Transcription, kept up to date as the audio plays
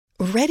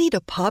Ready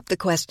to pop the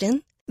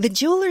question? The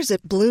jewelers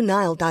at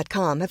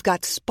BlueNile.com have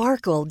got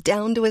sparkle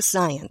down to a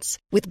science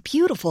with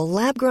beautiful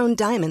lab-grown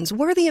diamonds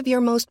worthy of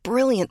your most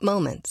brilliant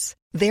moments.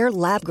 Their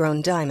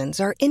lab-grown diamonds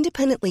are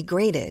independently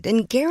graded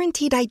and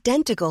guaranteed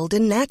identical to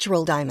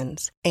natural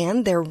diamonds,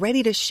 and they're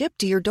ready to ship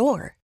to your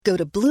door. Go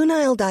to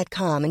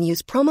BlueNile.com and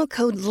use promo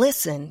code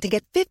LISTEN to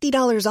get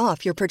 $50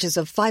 off your purchase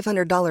of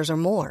 $500 or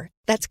more.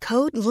 That's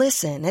code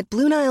LISTEN at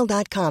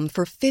BlueNile.com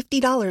for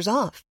 $50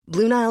 off.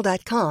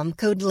 BlueNile.com,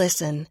 code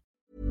LISTEN.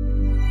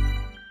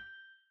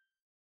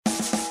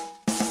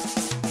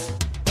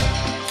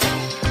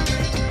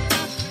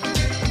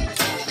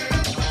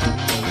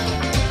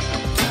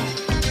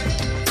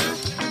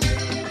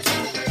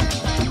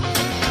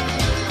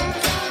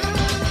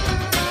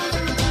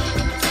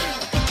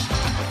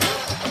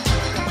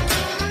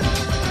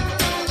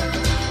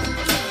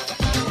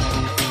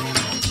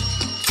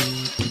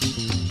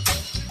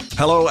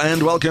 Hello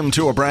and welcome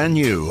to a brand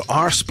new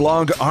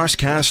Arsblog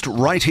Arscast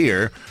right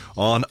here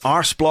on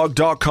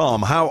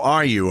arsblog.com. How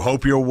are you?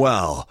 Hope you're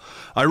well.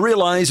 I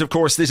realise, of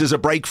course, this is a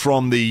break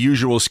from the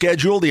usual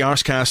schedule. The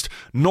Arscast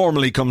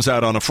normally comes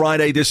out on a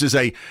Friday. This is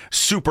a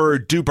super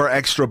duper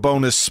extra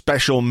bonus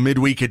special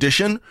midweek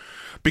edition.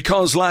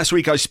 Because last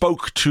week I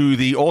spoke to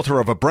the author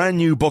of a brand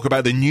new book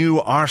about the new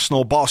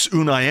Arsenal boss,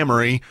 Unai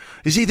Emery.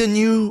 Is he the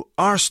new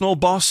Arsenal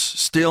boss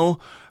still?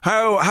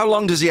 How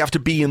long does he have to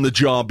be in the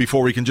job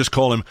before we can just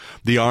call him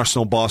the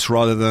Arsenal boss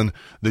rather than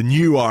the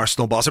new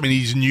Arsenal boss? I mean,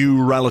 he's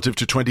new relative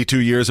to 22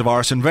 years of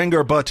Arsene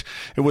Wenger, but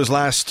it was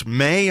last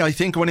May, I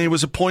think, when he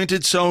was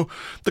appointed. So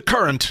the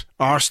current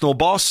Arsenal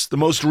boss, the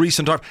most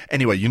recent...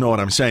 Anyway, you know what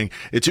I'm saying.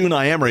 It's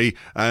Unai Emery,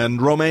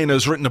 and Romain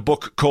has written a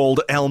book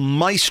called El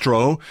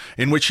Maestro,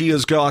 in which he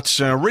has got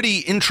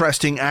really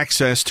interesting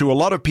access to a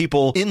lot of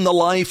people in the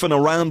life and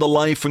around the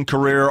life and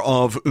career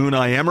of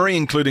Unai Emery,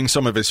 including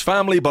some of his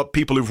family, but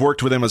people who've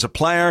worked with him as a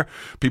player,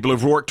 people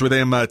who've worked with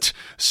him at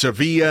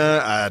Sevilla,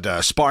 at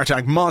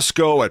Spartak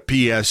Moscow, at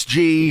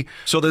PSG.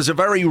 So there's a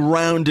very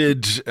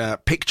rounded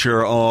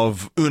picture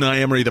of Unai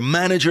Emery, the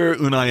manager,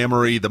 Unai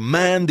Emery, the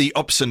man, the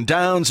ups and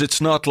downs. It's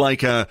not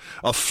like a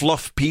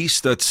fluff piece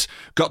that's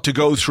got to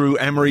go through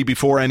Emery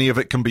before any of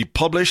it can be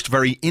published.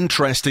 Very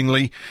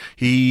interestingly,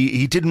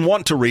 he didn't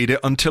want to read it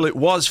until it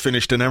was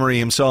finished, and Emery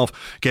himself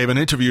gave an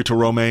interview to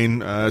Romain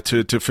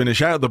to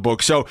finish out the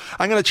book. So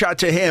I'm going to chat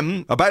to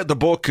him about the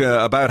book,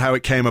 about how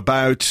it came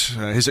about,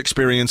 his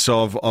experience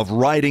of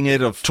writing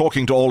it, of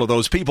talking to all of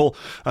those people,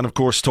 and of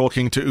course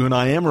talking to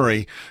Unai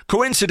Emery.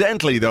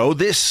 Coincidentally, though,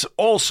 this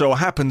also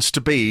happens to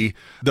be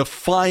the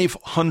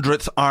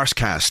 500th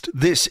Arscast.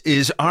 This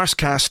is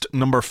Arscast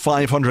number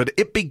 500.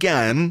 It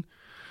began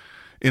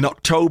in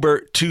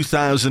October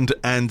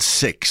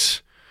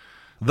 2006.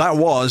 That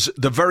was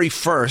the very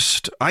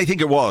first, I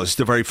think it was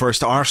the very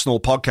first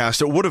Arsenal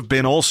podcast. It would have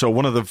been also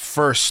one of the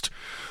first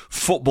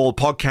football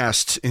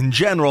podcasts in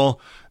general.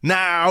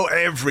 Now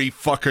every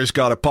fucker's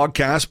got a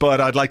podcast,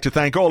 but I'd like to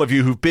thank all of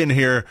you who've been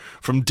here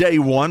from day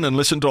one and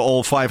listened to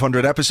all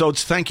 500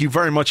 episodes. Thank you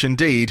very much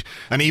indeed.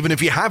 And even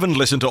if you haven't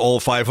listened to all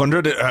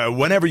 500,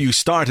 whenever you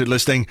started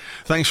listening,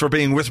 thanks for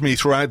being with me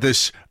throughout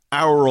this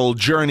hour-old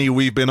journey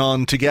we've been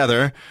on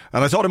together.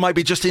 And I thought it might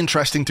be just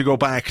interesting to go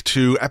back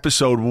to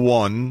episode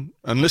 1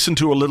 and listen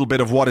to a little bit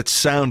of what it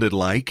sounded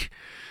like.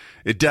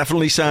 It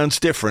definitely sounds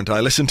different.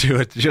 I listened to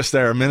it just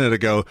there a minute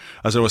ago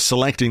as I was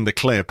selecting the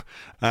clip,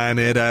 and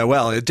it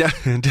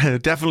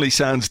definitely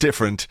sounds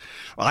different.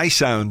 I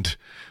sound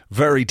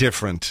very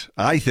different,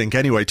 I think,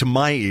 anyway, to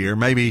my ear.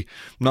 Maybe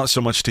not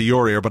so much to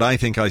your ear, but I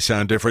think I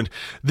sound different.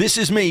 This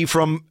is me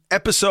from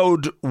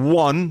episode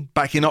 1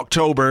 back in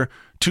October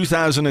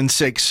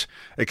 2006,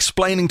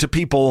 explaining to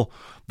people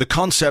the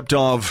concept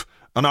of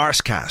an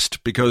Arscast,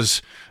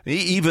 because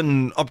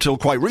even up till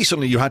quite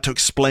recently you had to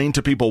explain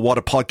to people what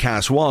a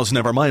podcast was,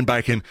 never mind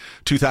back in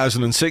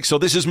 2006. So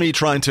this is me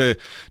trying to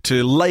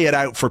lay it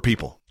out for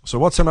people. So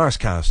what's an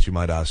Arscast, you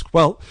might ask?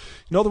 Well,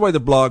 you know the way the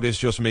blog is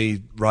just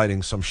me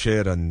writing some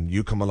shit and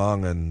you come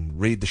along and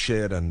read the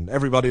shit and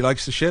everybody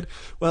likes the shit?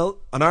 Well,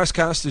 an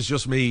Arscast is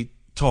just me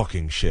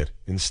talking shit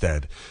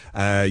instead.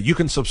 You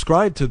can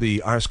subscribe to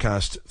the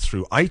Arscast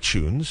through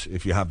iTunes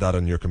if you have that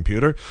on your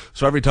computer.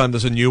 So every time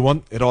there's a new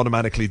one, it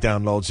automatically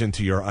downloads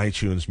into your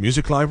iTunes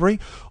music library.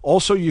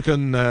 Also, you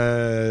can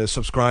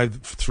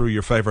subscribe through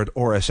your favorite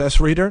RSS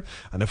reader.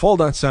 And if all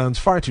that sounds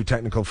far too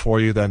technical for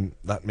you, then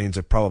that means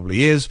it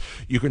probably is.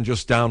 You can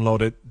just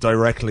download it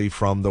directly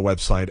from the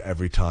website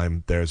every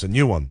time there's a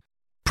new one.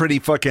 Pretty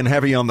fucking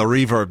heavy on the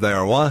reverb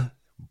there, what?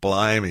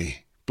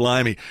 Blimey.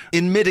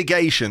 In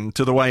mitigation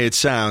to the way it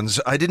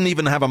sounds, I didn't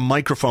even have a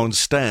microphone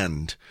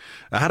stand.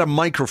 I had a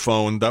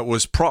microphone that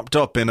was propped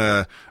up in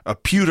a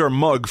pewter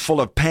mug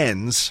full of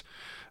pens,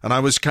 and I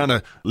was kind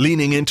of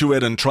leaning into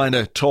it and trying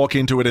to talk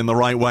into it in the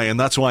right way, and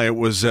that's why it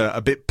was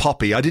a bit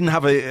poppy. I didn't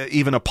have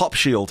even a pop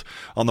shield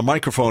on the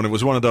microphone. It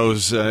was one of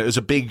those, it was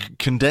a big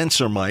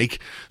condenser mic,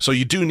 so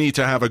you do need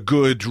to have a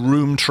good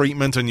room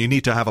treatment, and you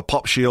need to have a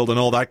pop shield and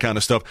all that kind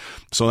of stuff,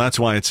 so that's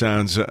why it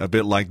sounds a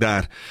bit like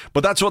that.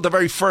 But that's what the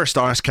very first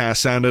Arsecast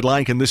sounded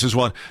like, and this is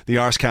what the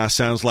Arsecast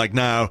sounds like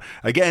now.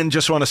 Again,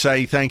 just want to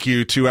say thank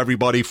you to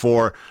everybody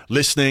for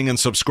listening and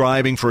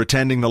subscribing, for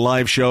attending the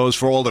live shows,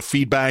 for all the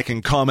feedback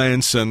and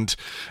comments and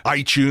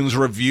iTunes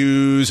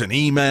reviews and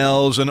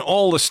emails and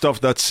all the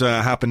stuff that's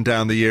happened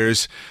down the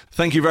years.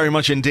 Thank you very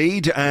much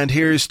indeed. And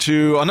here's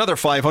to another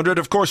 500.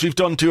 Of course, we've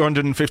done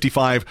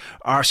 255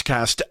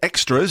 Arsecast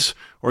extras.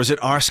 Or is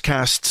it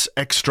Arsecasts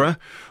Extra?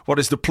 What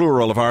is the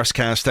plural of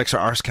Arsecast Extra?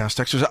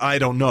 Arsecast Extras? I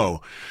don't know.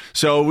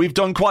 So we've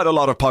done quite a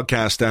lot of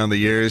podcasts down the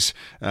years,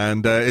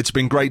 and it's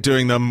been great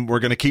doing them.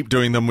 We're going to keep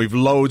doing them. We've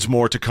loads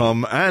more to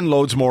come, and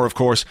loads more, of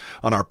course,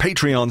 on our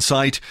Patreon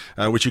site,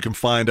 which you can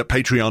find at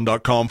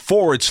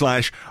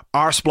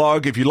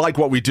patreon.com/Arsblog. If you like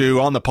what we do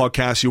on the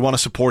podcast, you want to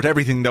support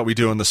everything that we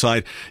do on the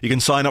site, you can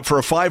sign up for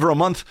a $5 a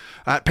month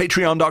at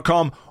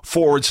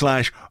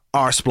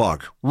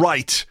patreon.com/Arsblog.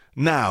 Right.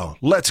 Now,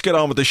 let's get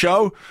on with the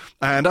show.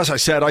 And as I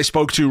said, I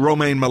spoke to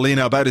Romain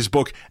Molina about his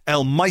book,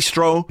 El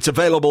Maestro. It's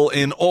available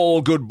in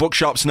all good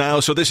bookshops now.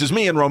 So this is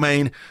me and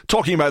Romain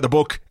talking about the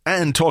book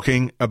and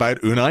talking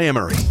about Unai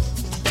Emery.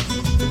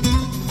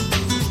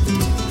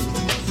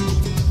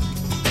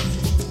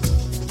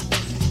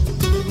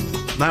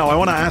 Now, I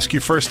want to ask you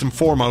first and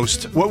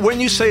foremost,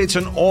 when you say it's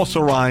an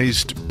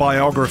authorized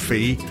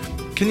biography,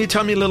 can you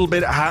tell me a little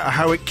bit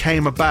how it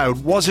came about?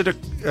 Was it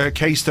a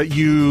case that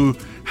you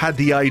had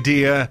the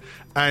idea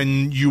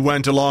and you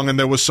went along and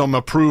there was some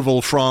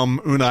approval from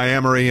Unai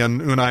Emery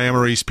and Unai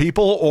Emery's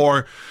people,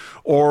 or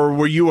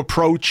were you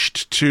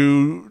approached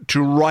to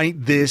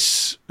write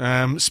this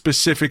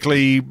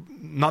specifically,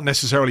 not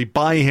necessarily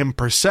by him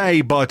per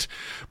se, but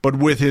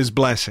with his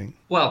blessing?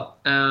 Well,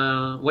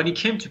 when he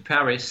came to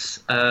Paris,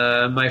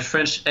 my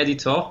French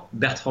editor,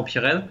 Bertrand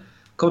Pirel,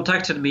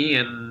 contacted me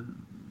and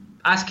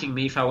asking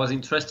me if I was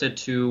interested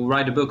to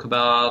write a book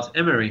about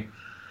Emery.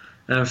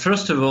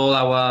 First of all,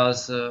 I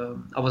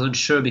wasn't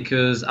sure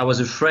because I was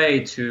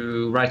afraid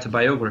to write a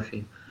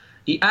biography.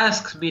 He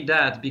asked me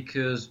that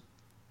because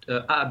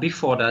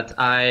before that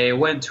I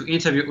went to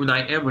interview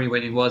Unai Emery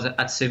when he was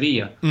at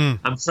Sevilla.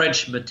 I'm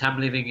French, but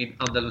I'm living in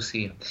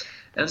Andalusia.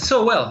 And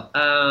so,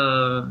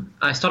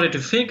 I started to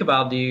think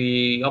about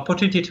the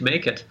opportunity to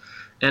make it.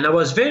 And I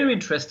was very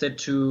interested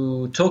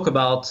to talk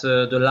about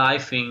the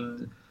life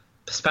in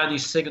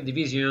Spanish second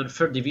division,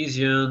 third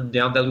division, the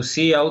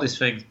Andalusia, all these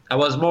things. I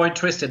was more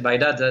interested by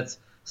that than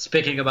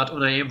speaking about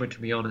Unai Emery, to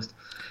be honest.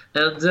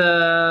 And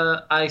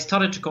I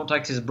started to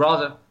contact his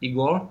brother,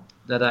 Igor,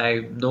 that I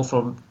know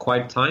for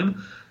quite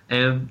time,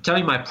 and tell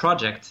him my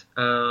project.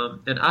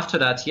 And after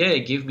that, he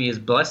gave me his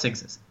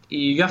blessings.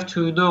 You have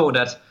to know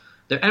that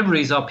the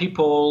Emerys are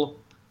people,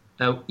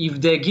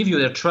 if they give you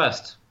their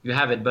trust, you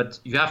have it, but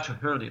you have to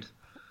earn it.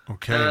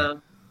 Okay.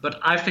 But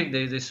I think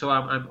they saw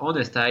I'm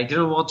honest. I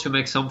didn't want to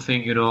make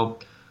something,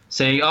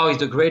 saying, oh, he's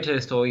the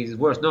greatest or he's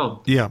worst.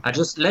 No. Yeah. I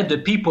just let the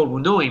people who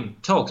know him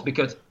talk,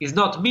 because it's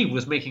not me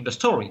who's making the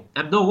story.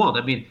 I'm no one.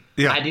 I mean,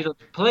 I didn't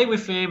play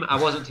with him. I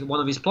wasn't one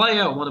of his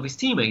players or one of his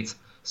teammates.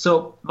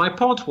 So my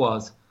point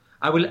was,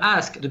 I will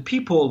ask the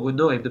people who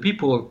know him, the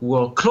people who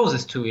are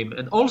closest to him,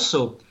 and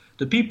also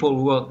the people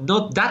who are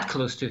not that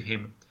close to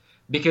him.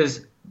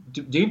 Because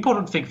the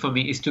important thing for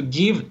me is to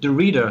give the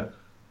reader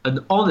an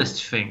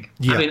honest thing.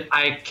 Yeah. I mean,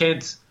 I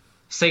can't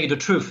say the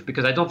truth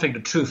because I don't think the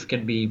truth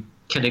can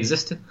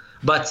exist,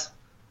 but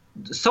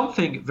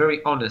something very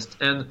honest.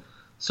 And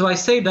so I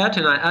say that,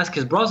 and I ask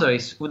his brother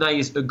if Unai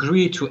is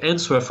agreed to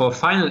answer for a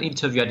final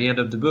interview at the end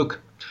of the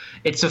book.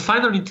 It's a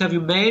final interview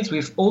made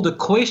with all the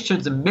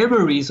questions and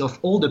memories of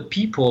all the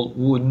people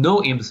who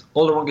know him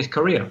all along his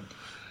career.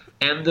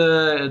 And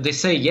they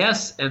say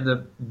yes,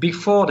 and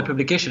before the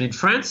publication in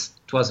France,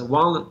 it was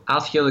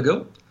 1.5 years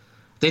ago,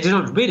 they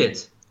didn't read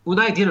it.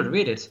 Unai didn't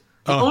read it.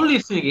 The only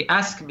thing he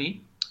asked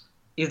me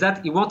is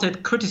that he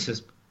wanted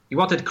criticism. He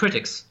wanted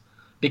critics,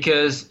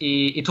 because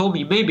he told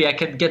me maybe I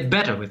can get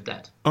better with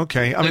that.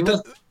 Okay. I mean,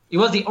 it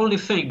was the only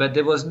thing, but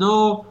there was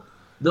no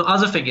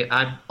other thing.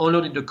 I'm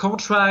alone in the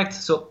contract.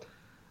 So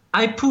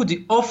I put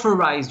the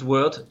authorized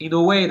word in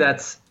a way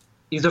that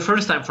is the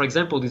first time, for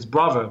example, his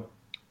brother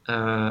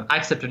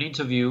accept an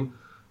interview.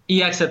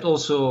 He accept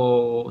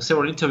also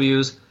several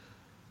interviews.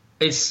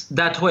 It's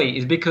that way.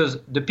 It's because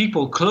the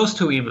people close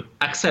to him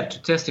accept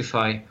to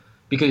testify,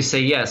 because they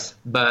say yes,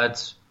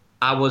 but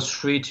I was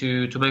free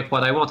to make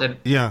what I want. And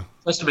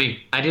trust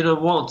me, I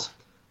didn't want,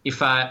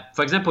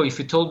 for example, if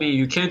you told me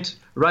you can't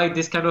write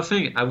this kind of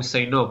thing, I would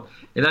say no.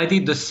 And I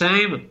did the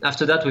same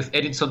after that with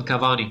Edinson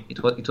Cavani.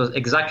 It was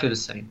exactly the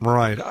same.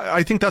 Right.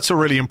 I think that's a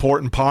really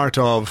important part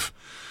of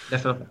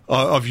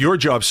your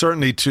job,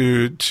 certainly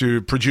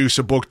to produce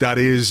a book that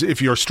is,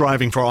 if you're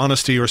striving for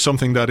honesty or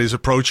something that is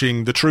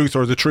approaching the truth,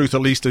 or the truth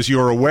at least as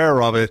you're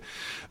aware of it,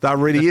 that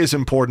really is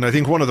important. I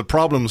think one of the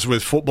problems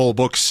with football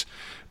books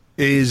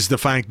is the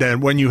fact that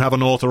when you have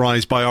an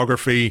authorized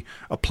biography,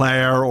 a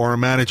player or a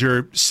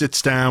manager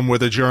sits down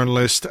with a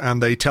journalist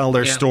and they tell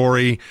their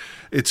story,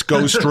 it's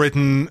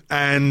ghostwritten,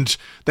 and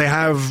they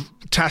have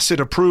tacit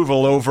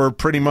approval over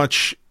pretty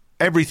much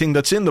everything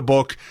that's in the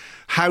book,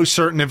 how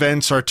certain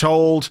events are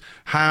told,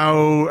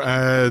 how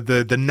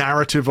the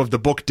narrative of the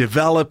book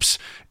develops.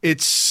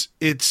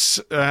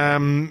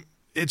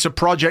 It's a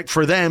project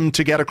for them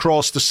to get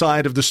across the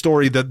side of the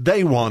story that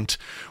they want.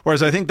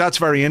 Whereas I think that's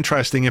very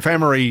interesting. If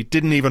Emery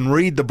didn't even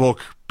read the book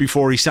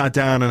before he sat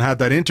down and had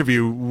that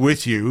interview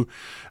with you,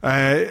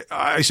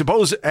 I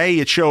suppose,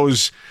 it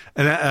shows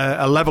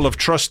a level of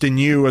trust in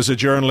you as a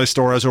journalist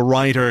or as a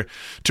writer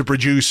to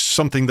produce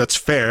something that's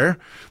fair,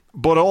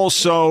 but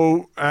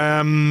also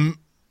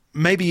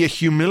maybe a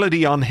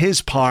humility on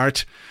his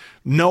part,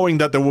 knowing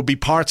that there will be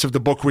parts of the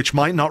book which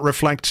might not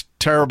reflect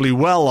terribly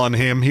well on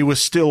him. He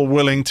was still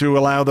willing to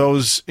allow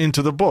those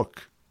into the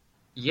book.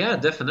 Yeah,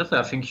 definitely.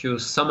 I think you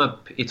sum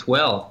up it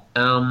well.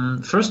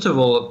 First of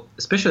all,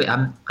 especially,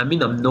 I'm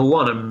no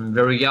one. I'm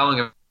very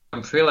young.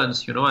 I'm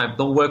freelance. I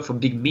don't work for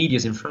big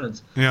medias in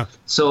France. Yeah.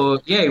 So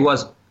yeah, it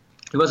was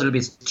a little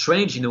bit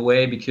strange in a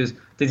way, because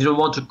they didn't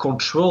want to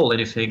control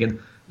anything, and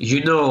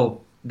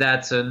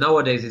that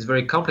nowadays it's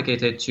very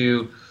complicated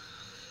to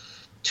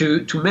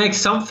make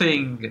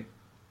something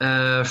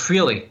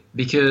freely,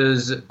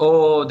 because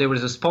there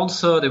was a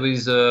sponsor, there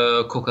was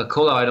a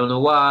Coca-Cola, I don't know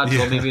what,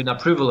 or maybe an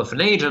approval of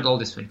an agent, all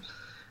these things.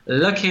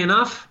 Lucky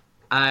enough,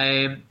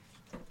 I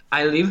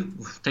live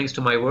thanks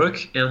to my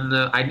work, and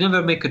I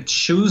never make a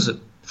choose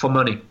for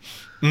money.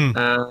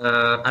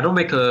 I don't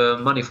make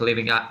money for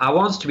living. I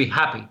want to be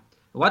happy.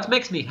 What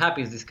makes me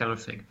happy is this kind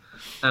of thing.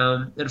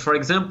 And for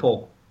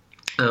example,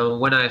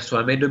 when I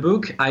made the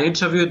book, I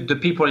interviewed the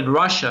people in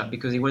Russia,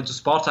 because he went to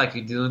Spartak,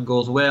 it didn't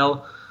go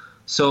well.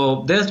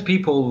 So there's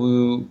people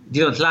who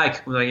didn't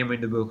like when I am in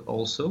the book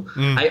also.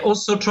 I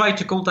also tried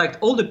to contact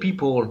all the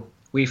people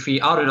with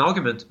the out an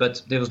argument,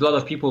 but there was a lot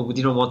of people who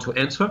didn't want to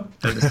answer.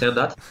 I understand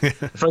that.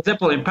 For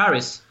example, in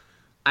Paris,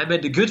 I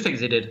made the good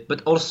things they did,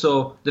 but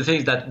also the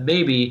things that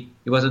maybe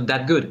it wasn't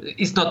that good.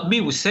 It's not me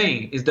who's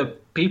saying, it's the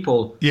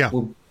people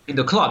who in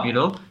the club,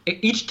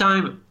 Each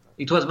time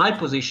it was my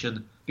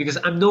position, because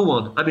I'm no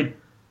one. I mean,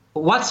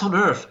 what's on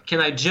earth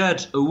can I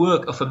judge a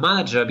work of a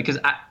manager? Because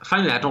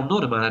finally, I don't know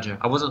the manager.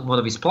 I wasn't one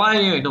of his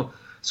players,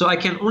 So I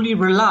can only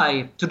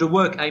rely to the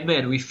work I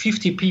made with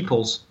 50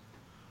 people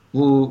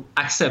who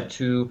accept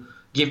to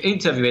give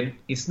interview. And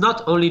it's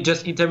not only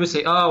just interviews,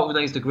 say,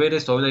 Unai is the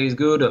greatest or Unai is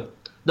good.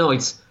 No,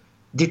 it's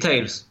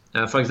details.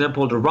 For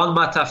example, the Juan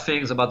Mata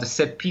things about the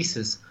set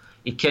pieces.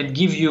 It can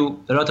give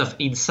you a lot of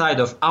insight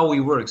of how he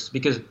works.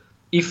 Because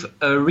if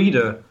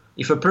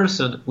a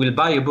person will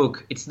buy a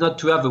book, it's not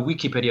to have a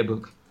Wikipedia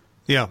book.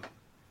 Yeah.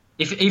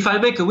 If I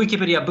make a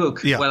Wikipedia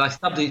book,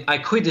 I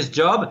quit this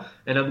job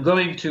and I'm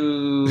going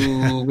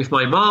to with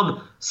my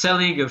mom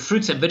selling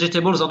fruits and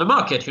vegetables on the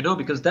market,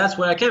 because that's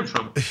where I came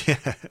from.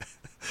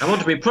 I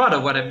want to be proud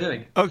of what I'm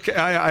doing. Okay,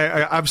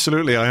 I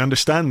absolutely, I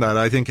understand that.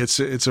 I think it's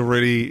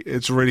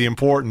really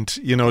important,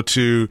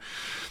 to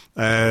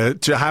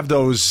have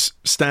those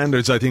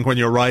standards. I think when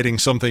you're writing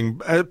something,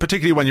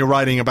 particularly when you're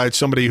writing about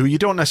somebody who you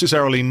don't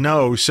necessarily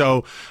know.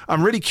 So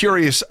I'm really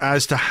curious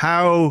as to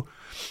how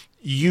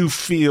you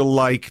feel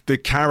like the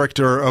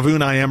character of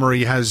Unai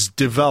Emery has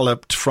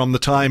developed from the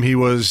time he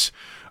was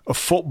a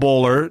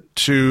footballer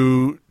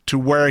to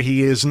where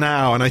he is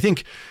now. And I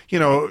think,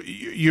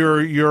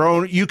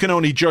 you can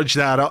only judge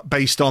that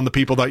based on the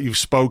people that you've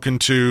spoken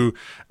to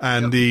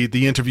and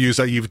the interviews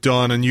that you've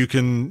done. And you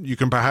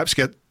can perhaps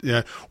get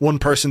one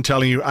person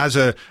telling you as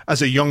a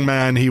young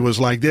man he was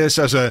like this,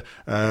 as a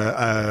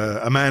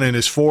man in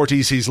his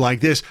 40s he's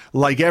like this.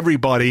 Like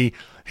everybody,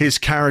 his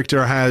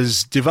character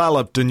has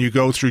developed, and you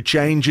go through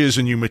changes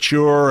and you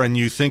mature and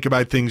you think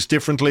about things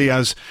differently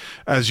as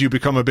you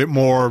become a bit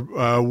more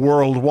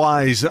world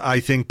wise, I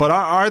think. But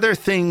are there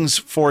things,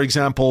 for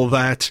example,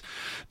 that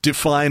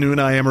define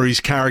Unai Emery's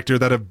character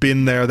that have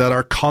been there, that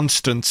are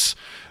constants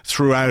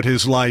throughout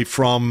his life,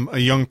 from a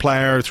young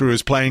player through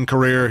his playing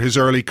career, his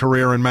early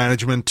career in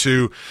management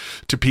to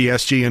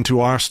PSG and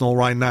to Arsenal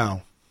right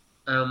now?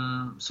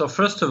 So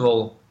first of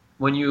all,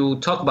 when you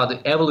talk about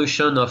the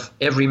evolution of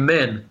every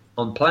man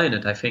on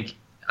planet, I think,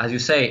 as you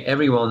say,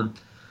 everyone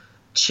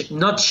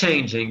not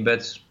changing,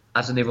 but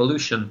as an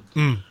evolution.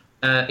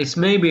 It's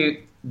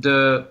maybe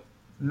the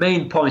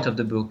main point of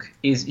the book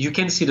is you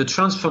can see the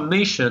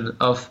transformation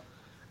of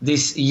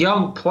this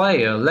young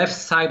player,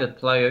 left-sided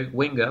player,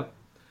 winger,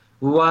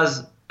 who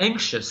was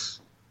anxious.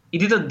 He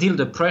didn't deal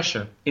the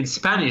pressure. In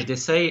Spanish, they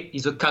say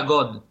he's a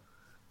cagón,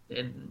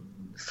 and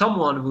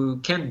someone who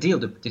can't deal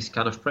this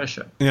kind of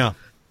pressure. Yeah,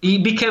 he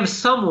became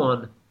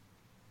someone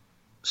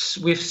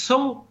with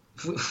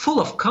full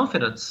of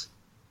confidence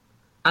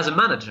as a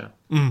manager.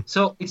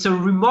 So it's a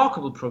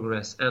remarkable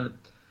progress, and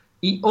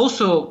he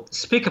also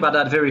speak about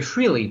that very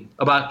freely,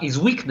 about his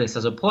weakness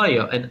as a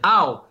player and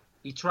how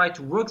he tried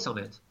to work on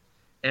it,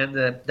 and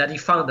that he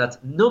found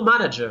that no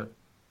manager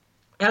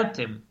helped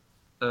him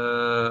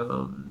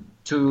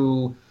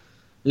to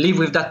live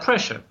with that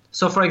pressure.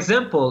 So, for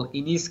example,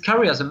 in his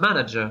career as a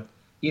manager,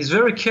 he's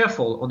very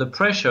careful on the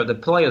pressure the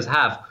players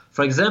have.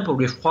 For example,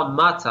 with Juan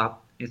Mata,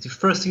 it's his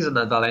first season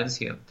at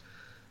Valencia.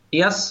 He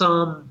has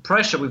some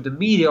pressure with the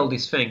media, all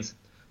these things.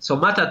 So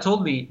Mata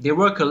told me they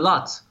work a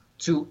lot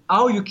to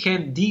how you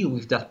can deal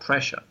with that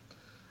pressure.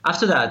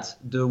 After that,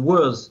 the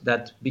words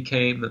that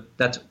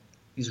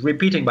is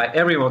repeating by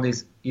everyone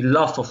is he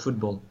love for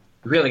football.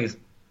 Really is.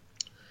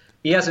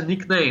 He has a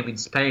nickname in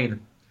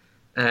Spain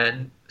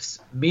and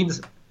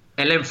means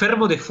el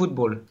enfermo de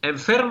fútbol.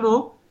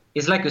 Enfermo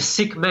is like a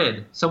sick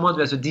man, someone who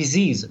has a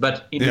disease,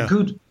 but in a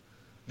good.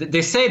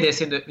 They say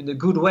this in a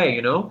good way,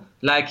 you know,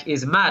 like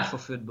he's mad for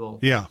football.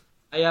 Yeah.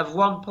 I have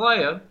one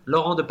player,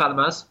 Laurent de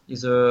Palmas.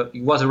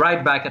 He was a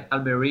right back at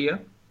Almeria,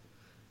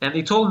 and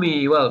he told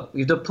me, well,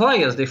 with the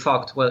players they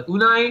fucked. Well,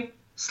 Unai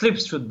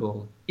sleeps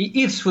football, he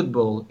eats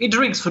football, he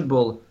drinks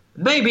football,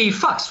 maybe he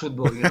fucks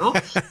football, you know.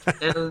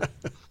 And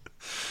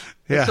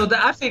yeah. So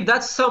I think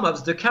that sums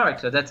up the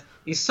character. That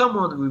is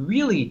someone who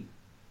really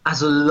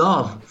has a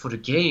love for the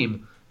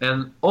game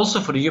and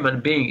also for the human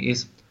being.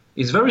 He's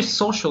a very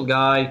social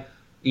guy.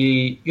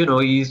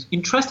 He's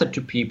interested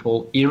to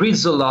people. He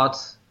reads a lot.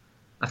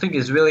 I think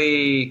he's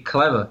really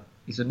clever.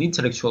 He's an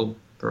intellectual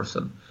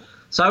person.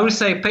 So I would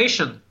say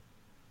patience,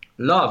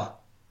 love,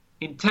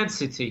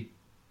 intensity,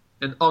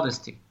 and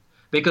honesty.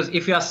 Because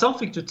if he has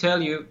something to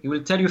tell you, he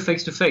will tell you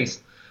face to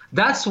face.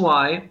 That's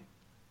why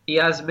he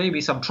has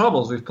maybe some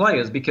troubles with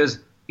players, because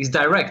he's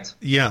direct.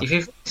 Yeah. If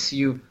he fakes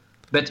you,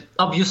 but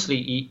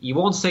obviously he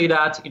won't say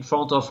that in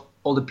front of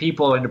all the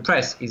people in the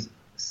press.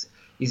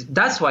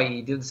 That's why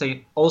he didn't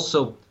say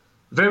also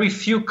very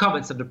few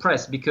comments in the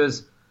press,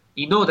 because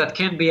he know that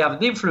can be have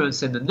an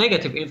influence and a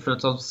negative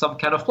influence on some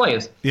kind of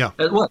players. Yeah.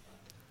 And well,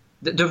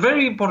 the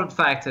very important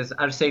fact is,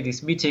 I'll say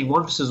this meeting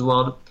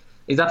 1-1,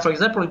 is that, for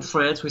example, in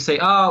France, we say,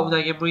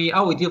 Unai Emery,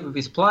 we deal with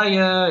this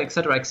player,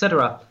 etc.,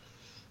 etc.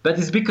 But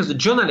it's because the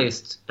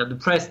journalists and the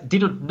press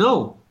didn't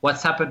know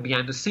what's happened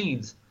behind the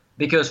scenes.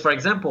 Because, for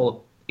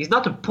example, he's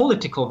not a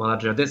political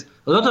manager. There's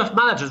a lot of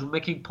managers who are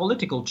making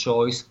political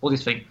choice, all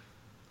these things.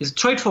 He's a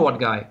straightforward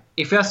guy.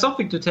 If he has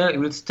something to tell, he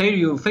will tell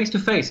you face to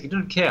face. He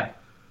doesn't care.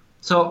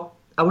 So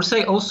I would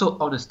say also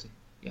honesty.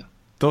 Yeah.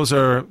 Those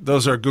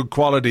are good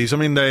qualities. I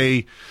mean,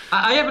 I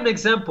have an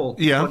example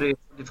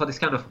for this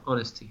kind of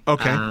honesty.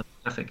 Okay.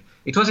 I think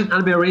it was in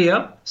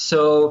Almeria.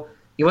 So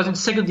it was in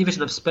second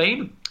division of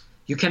Spain.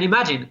 You can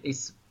imagine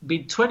it's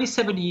been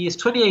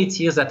 28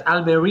 years that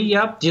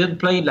Almeria didn't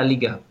play in La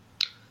Liga.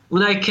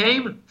 When I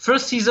came,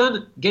 first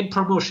season, get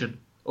promotion.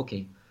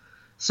 Okay.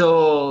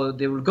 So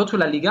they will go to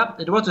La Liga,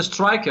 and there was a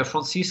striker,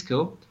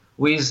 Francisco,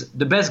 who is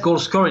the best goal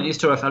scorer in the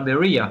history of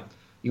Almeria.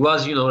 He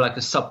was, like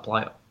a sub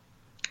player.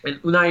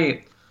 And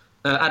Unai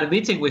had a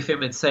meeting with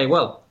him and say,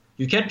 well,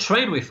 you can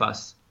train with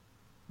us,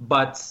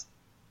 but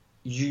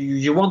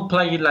you won't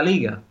play in La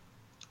Liga.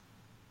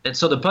 And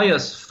so the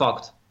players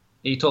fucked.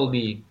 He told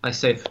me, I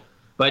said,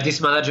 but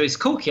this manager is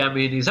cocky. I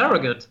mean, he's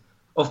arrogant.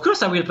 Of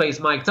course I will play. It's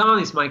my town,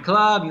 it's my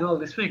club, all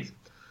these things.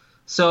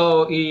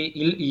 So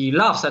he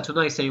laughs at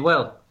Unai saying,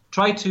 well,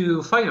 try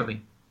to fire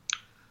me.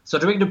 So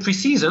during the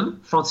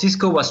preseason,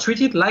 Francisco was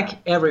treated like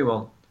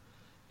everyone.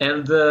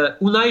 And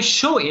Unai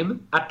showed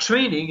him at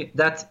training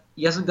that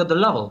he hasn't got the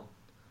level.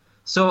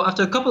 So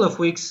after a couple of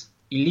weeks,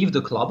 he left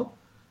the club.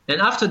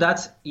 And after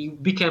that, he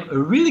became a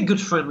really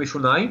good friend with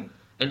Unai.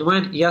 And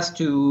when he has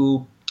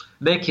to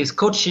make his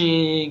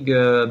coaching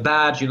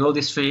badge,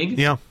 this thing,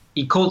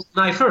 he called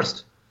Unai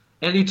first.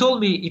 And he told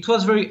me it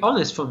was very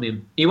honest from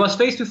him. He was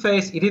face to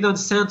face. He didn't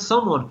send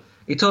someone.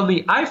 He told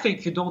me, I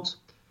think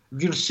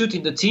you'll suit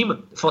in the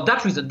team for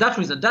that reason.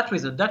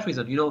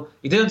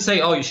 He didn't say,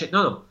 you should.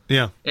 No.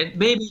 Yeah. And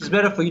maybe it's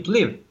better for you to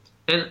leave.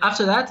 And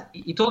after that,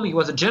 he told me he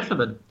was a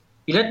gentleman.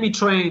 He let me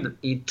train.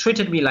 He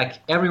treated me like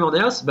everyone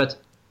else, but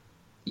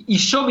he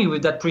showed me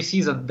with that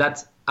preseason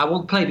that I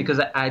won't play because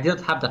I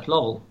didn't have that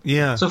level.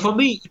 Yeah. So for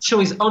me, it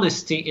shows his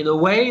honesty in a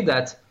way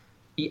that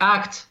he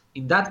acts,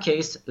 in that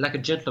case, like a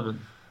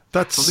gentleman.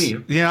 That's for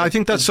me. Yeah, I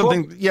think that's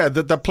something. Yeah,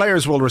 the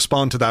players will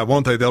respond to that,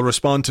 won't they? They'll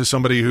respond to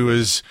somebody who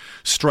is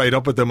straight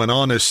up with them and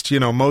honest.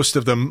 Most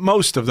of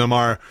them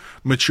are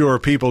mature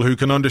people who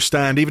can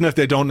understand, even if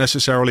they don't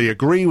necessarily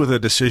agree with a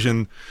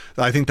decision.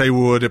 I think they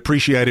would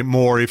appreciate it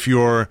more if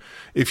you're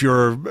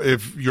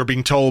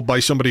being told by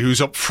somebody who's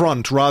up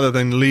front rather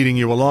than leading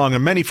you along.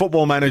 And many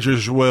football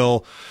managers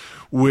will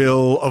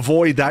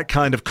avoid that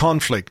kind of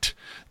conflict.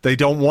 They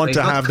don't want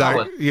to have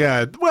that.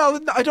 Yeah. Well,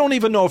 I don't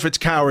even know if it's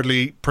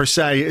cowardly per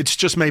se. It's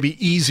just maybe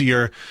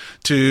easier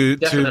to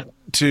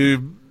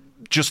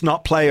just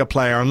not play a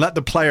player and let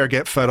the player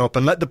get fed up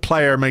and let the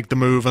player make the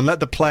move and let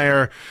the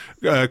player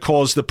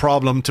cause the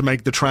problem to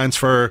make the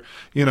transfer.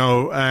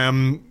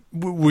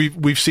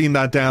 We've seen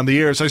that down the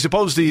years. I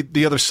suppose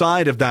the other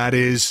side of that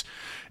is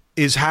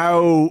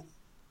how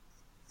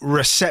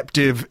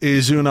receptive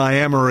is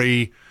Unai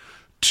Emery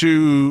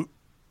to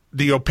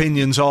the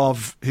opinions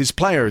of his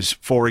players,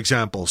 for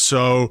example.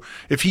 So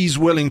if he's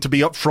willing to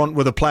be upfront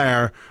with a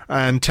player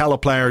and tell a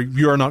player,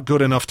 you're not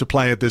good enough to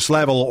play at this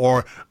level,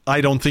 or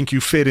I don't think you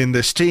fit in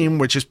this team,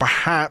 which is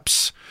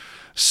perhaps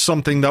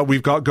something that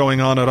we've got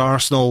going on at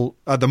Arsenal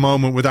at the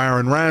moment with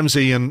Aaron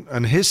Ramsey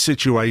and his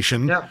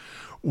situation. Yeah.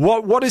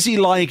 What is he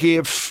like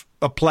if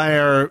a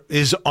player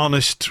is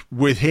honest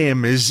with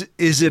him? Is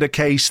it a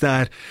case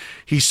that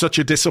he's such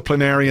a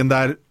disciplinarian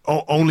that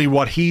only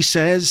what he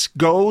says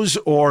goes,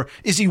 or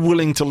is he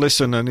willing to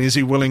listen and is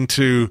he willing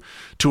to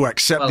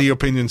accept the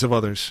opinions of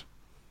others?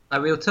 I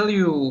will tell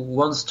you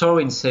one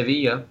story in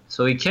Sevilla.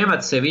 So he came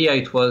at Sevilla,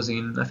 it was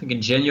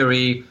in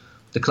January.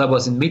 The club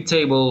was in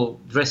mid-table,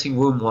 dressing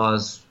room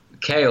was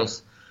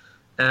chaos.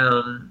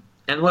 And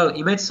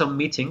he made some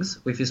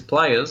meetings with his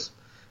players,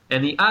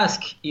 and he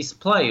asked his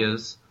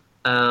players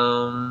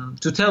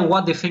to tell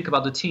what they think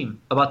about the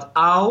team, about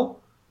how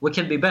we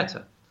can be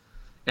better.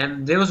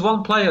 And there was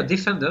one player,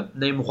 defender,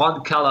 named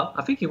Juan Cala.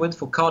 I think he went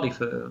for Cardiff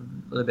a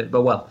little bit,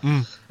 but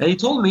And he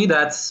told me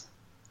that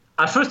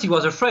at first he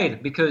was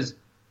afraid because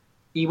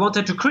he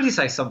wanted to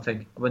criticize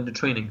something when the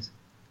trainings.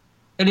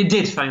 And he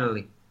did,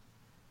 finally.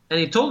 And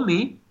he told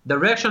me the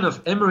reaction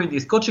of Emery and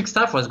his coaching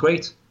staff was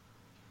great.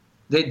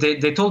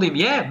 They told him,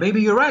 yeah,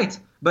 maybe you're right.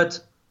 But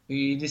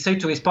he said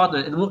to his partner,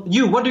 and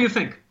you, what do you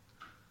think?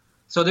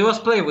 So there was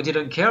players who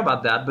didn't care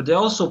about that, but there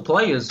are also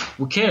players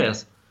who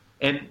cares.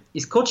 And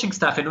his coaching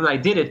staff and I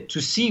did it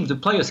to see if the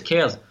players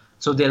cares.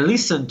 So they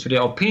listen to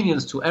their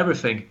opinions, to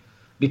everything,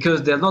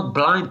 because they're not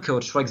blind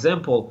coach. For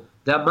example,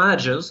 there are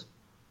managers,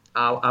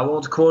 I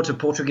won't quote a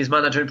Portuguese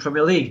manager in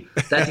Premier League,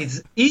 that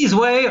it's his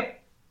way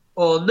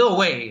or no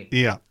way.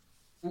 Yeah.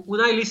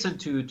 When I listen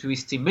to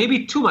his team,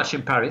 maybe too much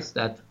in Paris,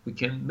 that we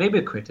can, maybe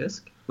a critic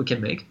we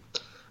can make,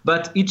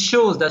 but it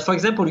shows that, for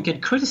example, you can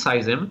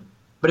criticize him,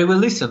 but he will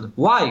listen.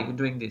 Why are you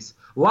doing this?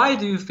 Why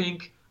do you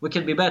think we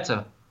can be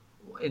better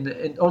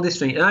in all this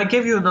thing? And I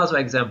give you another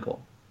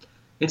example.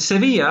 In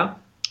Sevilla,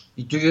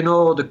 do you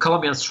know the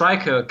Colombian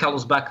striker,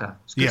 Carlos Bacca?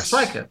 Yes.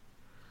 Striker.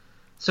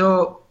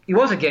 So it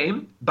was a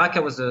game.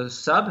 Bacca was a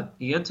sub.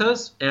 He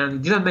enters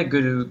and he didn't make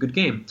good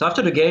game. So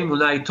after the game,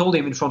 when I told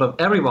him in front of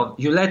everyone,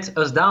 you let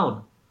us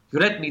down. You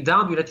let me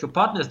down. You let your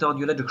partners down.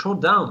 You let the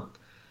crowd down.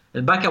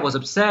 And Bacca was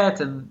upset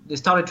and they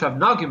started to have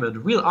an argument,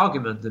 real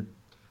argument. The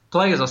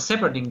players are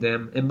separating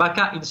them. And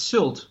Bacca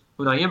insult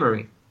Unai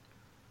Emery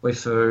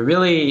with a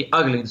really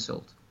ugly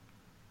insult.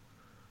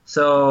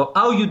 So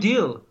how you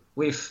deal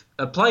with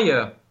a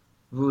player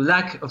who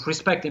lack of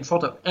respect in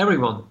front of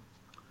everyone?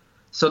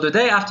 So the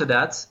day after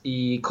that,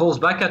 he calls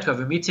Bacca to have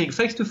a meeting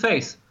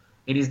face-to-face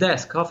in his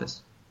desk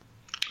office.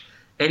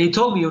 And he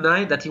told me,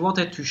 Unai, that he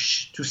wanted to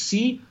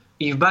see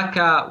if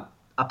Bacca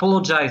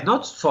apologized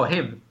not for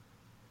him,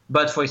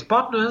 but for his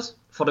partners,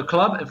 for the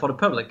club, and for the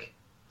public,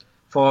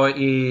 for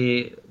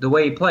the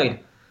way he played.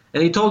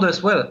 And he told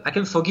us, well, I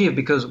can forgive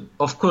because,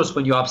 of course,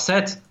 when you're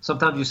upset,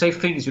 sometimes you say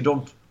things you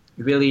don't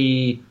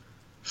really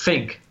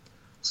think.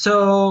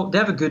 So they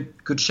have a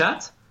good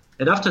chat.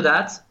 And after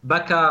that,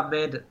 Bacca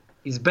made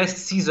his best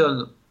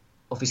season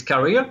of his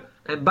career,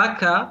 and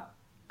Bacca,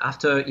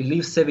 after he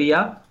leaves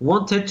Sevilla,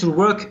 wanted to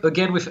work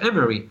again with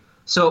Emery.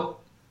 So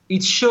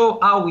it shows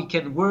how we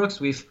can work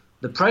with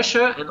the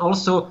pressure and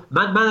also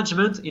man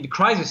management in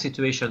crisis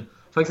situation.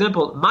 For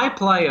example, my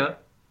player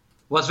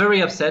was very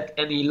upset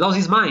and he lost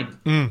his mind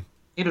in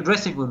the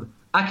dressing room.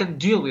 I can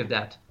deal with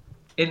that.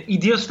 And he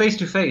deals face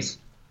to face.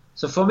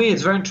 So for me,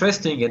 it's very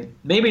interesting, and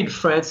maybe in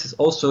France is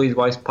also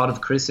is part of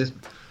criticism.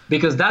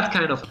 Because that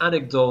kind of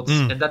anecdotes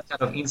and that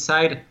kind of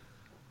insight,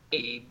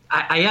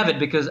 I have it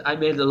because I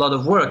made a lot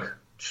of work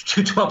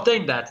to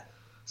obtain that.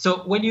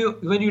 So when you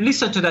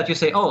listen to that, you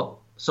say, oh,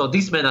 so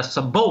this man has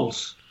some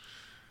balls.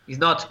 He's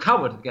not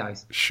coward,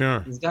 guys. Sure.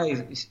 This guy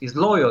is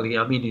loyal.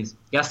 I mean, he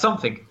has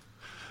something.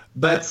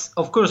 But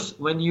of course,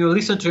 when you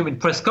listen to him in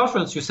press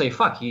conference, you say,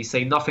 "Fuck!" He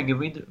say nothing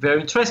very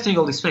interesting.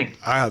 All this thing.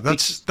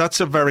 That's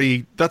a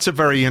very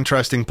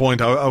interesting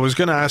point. I was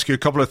going to ask you a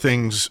couple of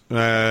things,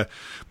 but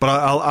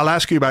I'll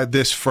ask you about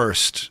this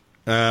first,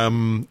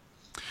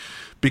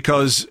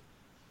 because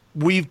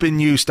we've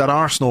been used at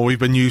Arsenal. We've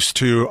been used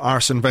to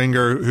Arsene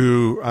Wenger,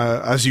 who,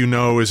 as you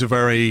know, is a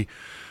very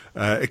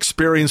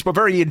experienced but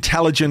very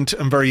intelligent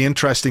and very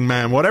interesting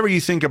man. Whatever you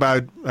think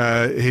about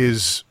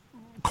his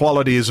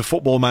quality as a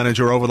football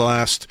manager over the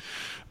last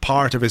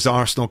part of his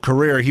Arsenal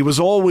career, he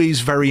was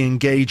always very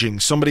engaging,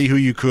 somebody who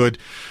you could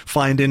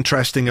find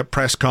interesting at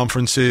press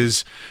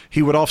conferences.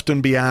 He would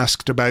often be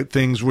asked about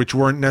things which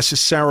weren't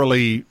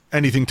necessarily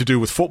anything to do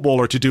with football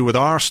or to do with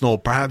Arsenal,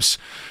 perhaps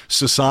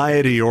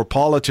society or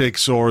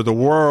politics or the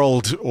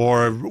world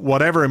or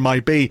whatever it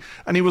might be,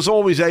 and he was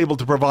always able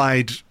to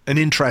provide an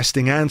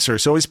interesting answer.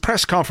 So his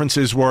press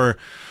conferences were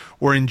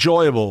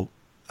enjoyable.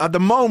 At the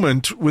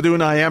moment with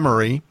Unai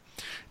Emery,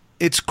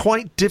 it's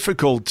quite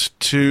difficult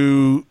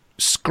to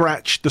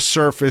scratch the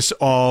surface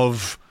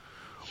of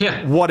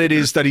what it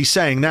is that he's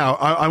saying. Now,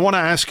 I want to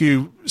ask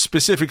you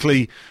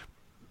specifically,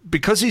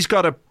 because he's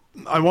got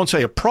I won't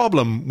say a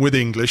problem with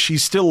English,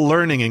 he's still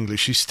learning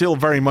English. He's still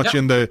very much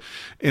in the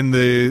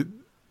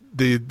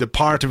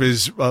part of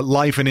his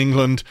life in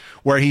England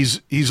where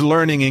he's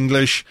learning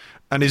English.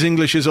 and his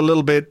English is a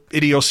little bit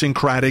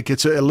idiosyncratic.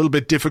 It's a little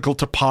bit difficult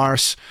to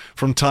parse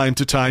from time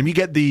to time. You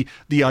get the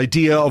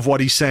idea of what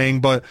he's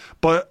saying, but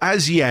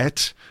as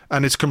yet,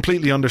 and it's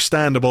completely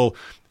understandable,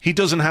 he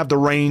doesn't have the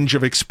range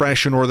of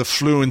expression or the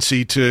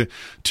fluency to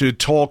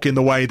talk in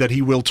the way that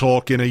he will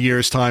talk in a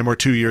year's time or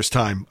 2 years'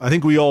 time. I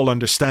think we all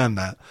understand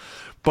that.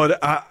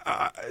 But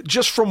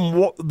just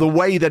from the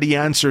way that he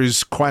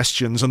answers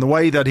questions and the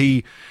way that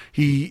he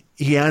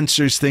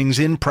answers things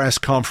in press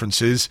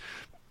conferences,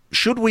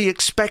 should we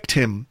expect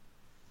him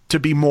to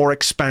be more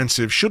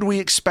expansive? Should we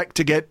expect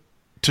to get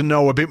to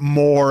know a bit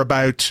more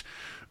about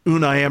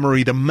Unai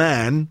Emery, the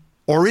man?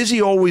 Or is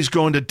he always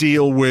going to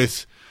deal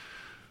with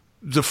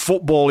the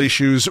football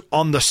issues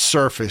on the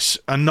surface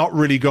and not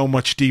really go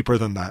much deeper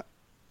than that?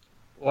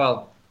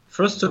 Well,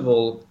 first of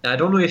all, I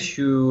don't know if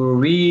you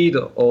read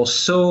or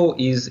saw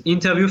his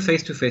interview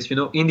face-to-face,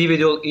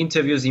 individual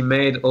interviews he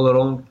made all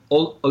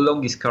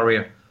along his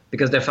career,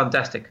 because they're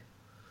fantastic.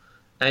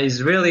 There's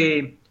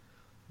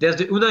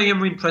the Unai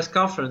Emery press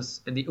conference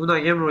and the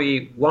Unai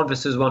Emery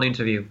 1-versus-1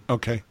 interview.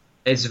 Okay.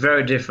 It's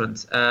very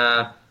different.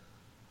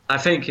 I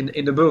think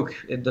in the book,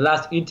 in the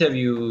last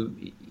interview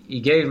he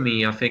gave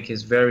me, I think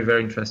is very,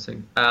 very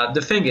interesting.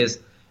 The thing is,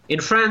 in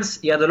France,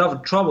 he had a lot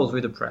of troubles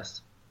with the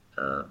press.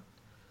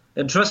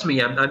 And trust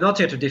me, I'm not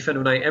here to defend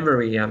Unai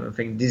Emery. I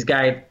think this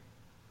guy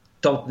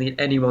don't need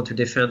anyone to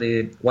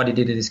defend what he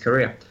did in his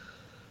career.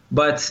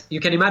 But you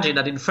can imagine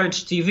that in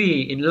French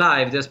TV, in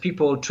live, there's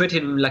people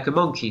treating him like a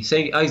monkey,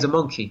 saying, he's a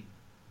monkey.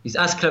 He's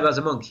as clever as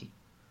a monkey.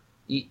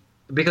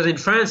 Because in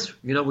France,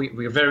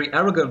 we're very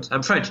arrogant.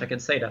 I'm French, I can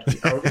say that.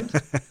 We're arrogant.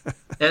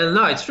 And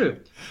no, it's true.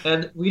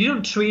 And we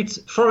didn't treat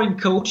foreign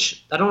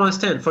coach, I don't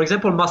understand. For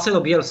example,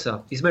 Marcelo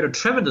Bielsa, he's made a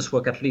tremendous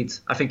work at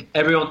Leeds. I think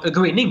everyone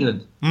agree in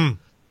England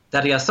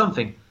that he has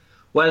something.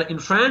 Well, in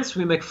France,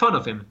 we make fun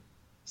of him,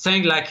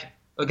 saying like,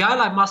 a guy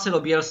like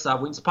Marcelo Bielsa,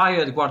 who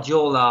inspired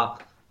Guardiola,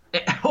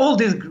 all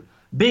this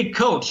big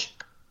coach,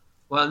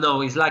 well,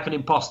 no, he's like an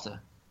imposter.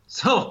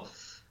 So,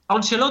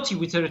 Ancelotti,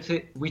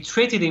 we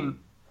treated him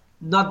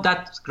not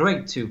that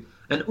great too.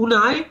 And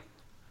Unai,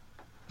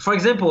 for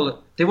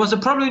example, there was a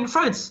problem in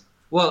France.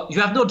 Well, you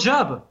have no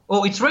job.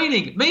 Oh, it's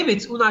raining. Maybe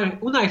it's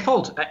Unai's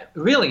fault.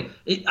 Really?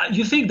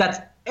 You think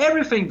that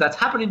everything that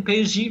happened in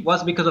PSG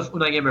was because of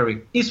Unai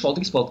Emery? His fault.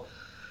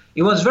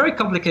 It was very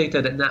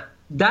complicated. And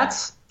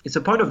it's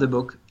a point of the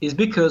book, is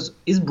because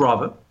his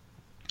brother,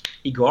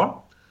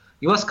 Igor,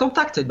 he was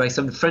contacted by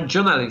some French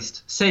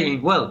journalist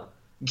saying, well,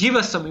 give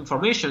us some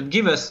information,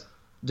 give us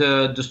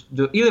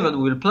the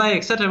 11 we will play,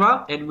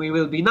 etc., and we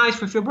will be nice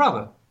with your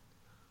brother.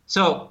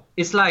 So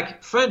it's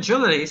like French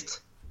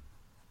journalists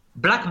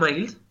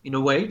blackmailed, in a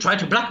way, try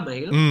to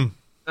blackmail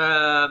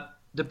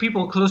the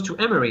people close to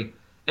Emery.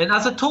 And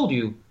as I told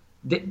you,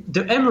 the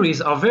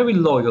Emerys are very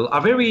loyal,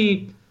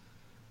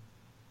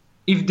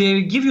 if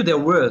they give you their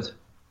word,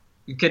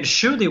 you can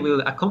sure they will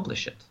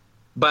accomplish it.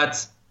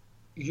 But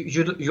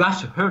you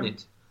have to earn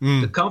it,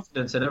 the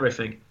confidence and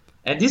everything.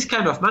 And this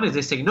kind of man,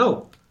 they say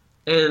no.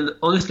 And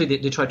honestly,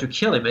 they try to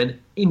kill him. And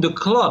in the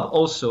club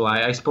also,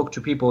 I spoke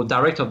to people,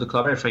 director of the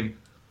club,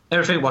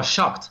 everything was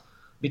shocked,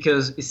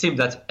 because it seemed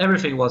that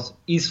everything was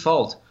his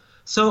fault.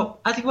 So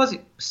I think he was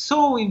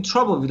so in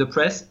trouble with the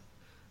press.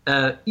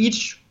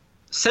 Each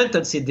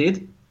sentence he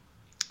did,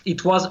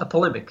 it was a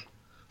polemic.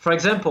 For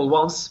example,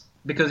 once,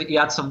 because he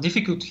had some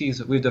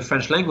difficulties with the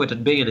French language at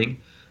the beginning,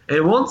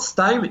 and once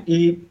time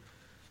he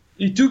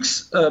took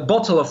a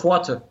bottle of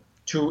water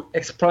to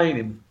explain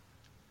him.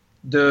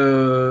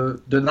 The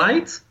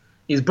night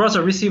his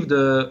brother received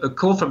a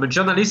call from a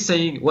journalist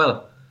saying,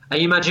 well, I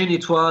imagine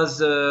it was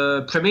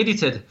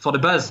premeditated for the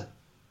buzz.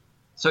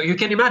 So you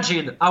can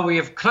imagine how we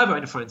have clever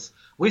in France.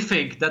 We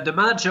think that the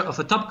manager of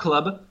a top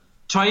club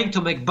trying to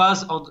make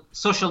buzz on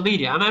social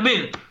media. And I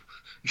mean,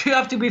 you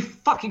have to be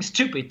fucking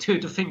stupid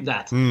to think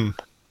that.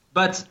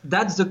 But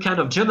that's the kind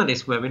of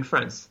journalist we have in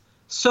France.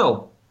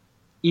 So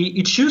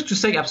he chose to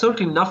say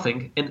absolutely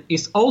nothing. And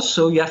it's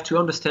also, you have to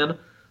understand,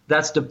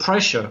 that's the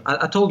pressure.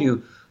 I told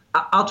you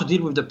how to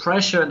deal with the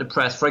pressure and the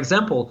press. For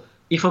example,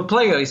 if a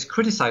player is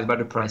criticized by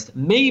the press,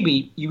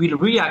 maybe he will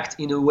react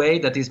in a way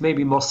that is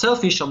maybe more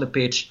selfish on the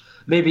pitch.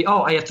 Maybe,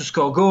 I have to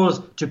score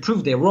goals to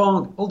prove they're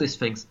wrong, all these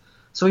things.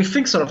 So he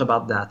thinks a lot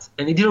about that.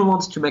 And he didn't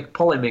want to make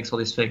polemics or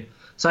this thing.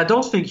 So I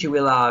don't think you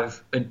will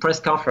have in press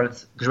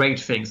conference great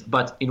things.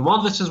 But in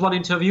 1-versus-1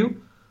 interview,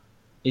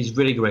 it's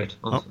really great.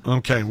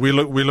 Okay, we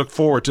look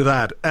forward to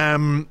that.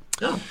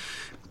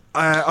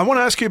 I want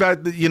to ask you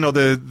about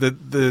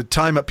the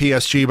time at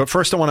PSG, but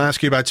first I want to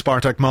ask you about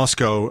Spartak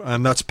Moscow,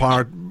 and that's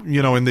part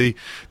in the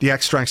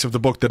extracts of the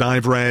book that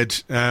I've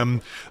read.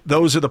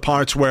 Those are the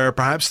parts where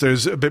perhaps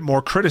there's a bit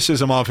more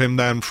criticism of him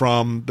than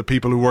from the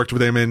people who worked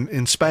with him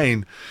in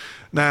Spain.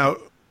 Now,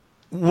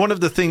 one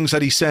of the things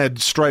that he said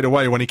straight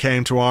away when he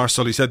came to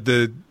Arsenal, he said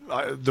the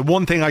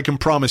one thing I can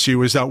promise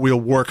you is that we'll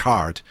work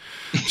hard.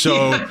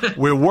 So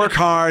we'll work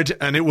hard,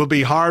 and it will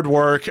be hard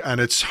work, and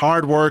it's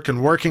hard work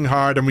and working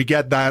hard, and we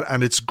get that,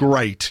 and it's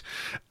great.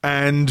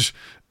 And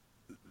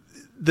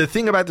the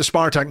thing about the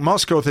Spartak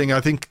Moscow thing, I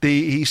think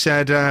he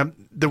said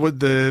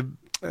the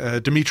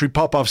Dmitry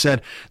Popov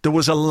said there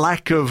was a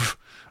lack of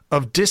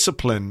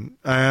discipline.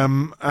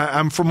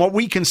 And from what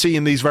we can see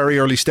in these very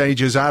early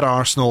stages at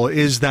Arsenal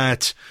is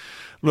that,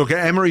 look,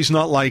 Emery's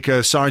not like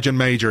a sergeant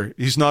major.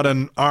 He's not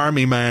an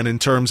army man in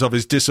terms of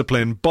his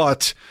discipline,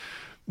 but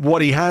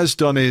what he has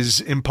done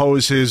is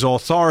impose his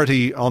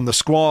authority on the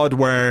squad,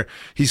 where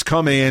he's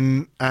come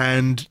in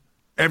and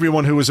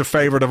everyone who was a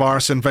favourite of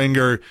Arsene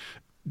Wenger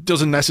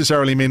doesn't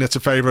necessarily mean it's a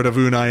favourite of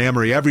Unai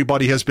Emery.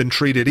 Everybody has been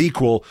treated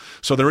equal.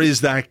 So there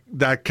is that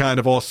kind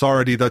of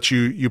authority that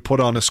you put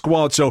on a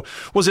squad. So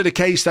was it a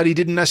case that he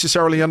didn't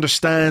necessarily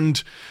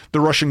understand the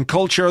Russian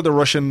culture, the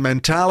Russian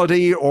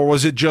mentality, or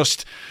was it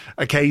just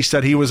a case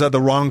that he was at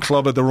the wrong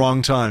club at the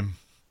wrong time?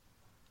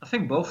 I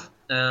think both.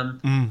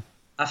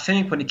 I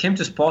think when it came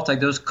to Spartak,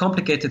 there was a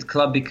complicated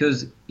club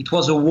because it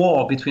was a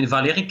war between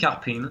Valery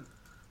Karpin,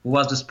 who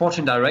was the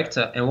sporting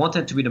director and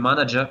wanted to be the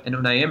manager, and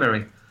Unai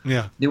Emery.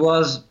 Yeah, there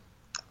was.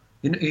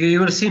 You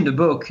will see in the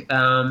book.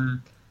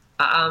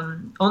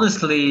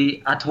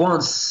 Honestly, at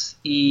once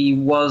he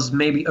was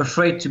maybe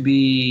afraid to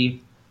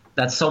be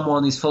that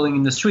someone is following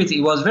in the street.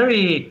 It was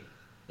very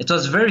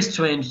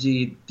strange,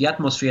 the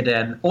atmosphere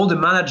there. And all the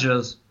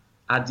managers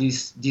at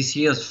these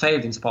years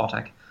failed in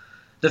Spartak.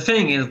 The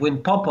thing is,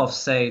 when Popov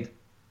said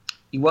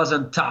he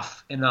wasn't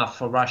tough enough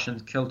for Russian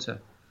culture,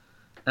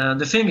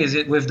 the thing is,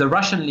 with the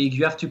Russian league,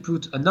 you have to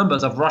put a number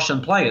of Russian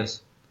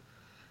players.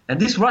 And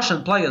these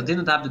Russian players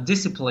didn't have the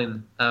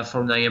discipline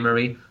for Unai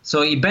Emery,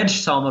 so he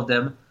benched some of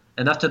them.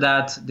 And after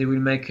that, they will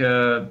make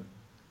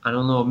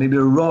maybe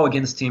a row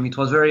against him. It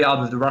was very hard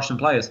with the Russian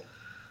players.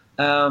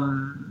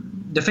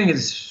 The thing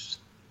is,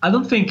 I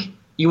don't think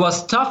he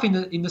was tough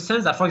in the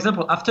sense that, for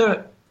example,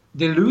 after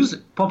they lose,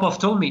 Popov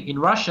told me, in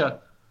Russia,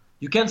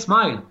 you can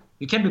smile,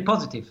 you can be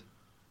positive.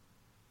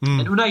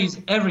 And Unai is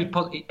every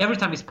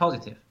time is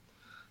positive.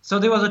 So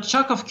there was a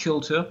chunk of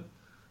culture.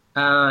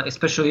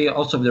 Especially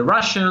also the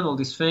Russian, all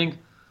this thing.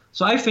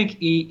 So I think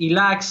he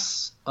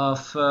lacks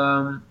of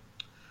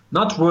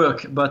not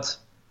work, but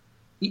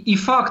he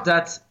thought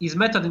that his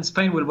method in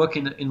Spain will work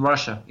in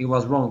Russia. He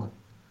was wrong.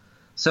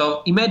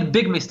 So he made a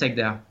big mistake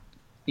there.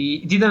 He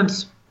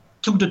didn't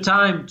took the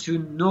time to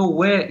know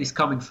where he's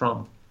coming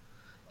from.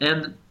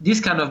 And this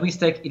kind of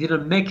mistake, he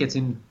didn't make it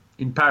in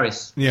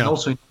Paris, and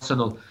also in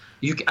Arsenal.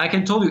 I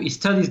can tell you, he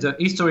studies the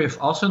history of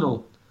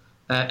Arsenal,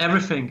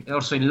 everything,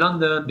 also in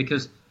London,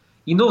 because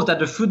he knows that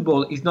the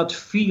football is not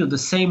feel the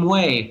same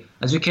way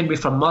as you can be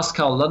from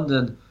Moscow,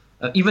 London.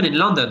 Even in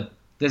London,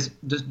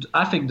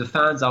 I think the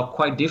fans are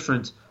quite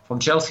different from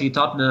Chelsea,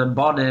 Tottenham,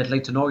 Barnet,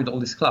 Leyton Orient, all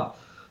this club.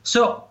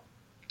 So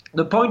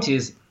the point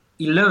is,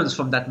 he learns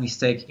from that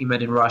mistake he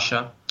made in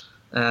Russia,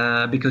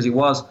 because he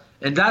was.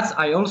 And that's,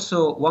 I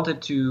also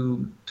wanted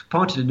to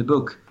point it in the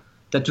book,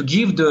 that to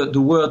give the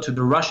word to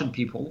the Russian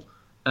people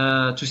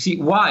to see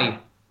why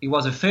he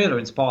was a failure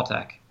in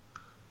Spartak.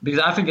 Because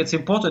I think it's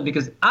important,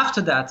 because after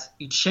that,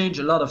 he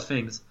changed a lot of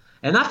things.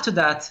 And after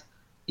that,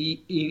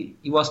 he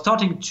was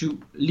starting to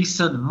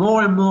listen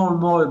more and more and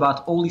more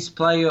about all these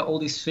players, all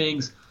these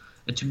things.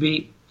 And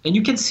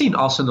you can see in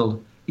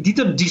Arsenal, he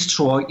didn't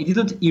destroy, he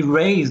didn't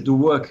erase the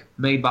work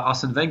made by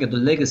Arsene Wenger, the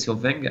legacy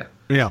of Wenger.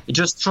 Yeah. He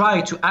just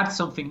tried to add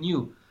something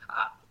new.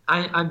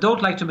 I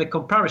don't like to make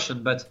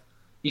comparison, but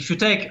if you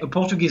take a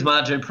Portuguese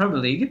manager in Premier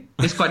League,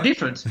 it's quite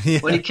different.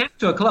 Yeah. When he came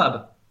to a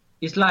club,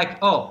 it's like,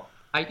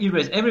 I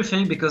erase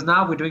everything because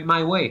now we're doing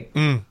my way.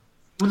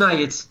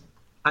 Unai,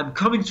 I'm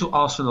coming to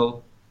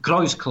Arsenal,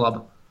 glorious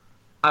club.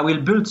 I will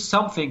build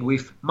something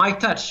with my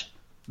touch,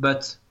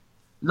 but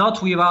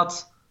not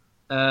without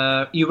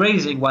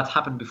erasing what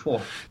happened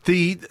before.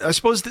 I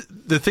suppose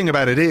the thing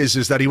about it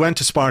is that he went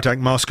to Spartak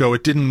Moscow.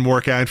 It didn't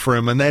work out for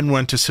him, and then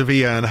went to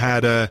Sevilla and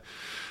had a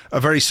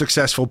very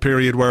successful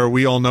period where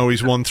we all know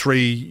he's won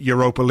 3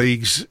 Europa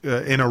Leagues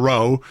in a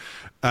row.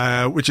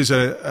 Which is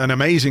an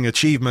amazing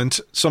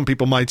achievement. Some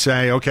people might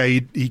say,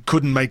 okay, he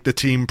couldn't make the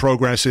team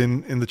progress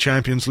in the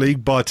Champions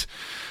League, but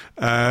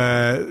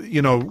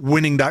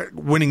winning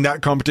that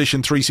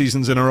competition 3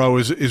 seasons in a row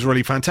is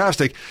really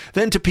fantastic.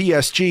 Then to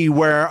PSG,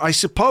 where I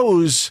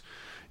suppose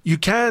you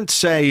can't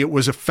say it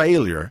was a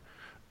failure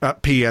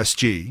at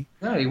PSG.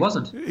 No, he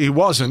wasn't. He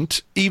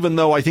wasn't, even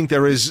though I think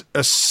there is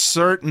a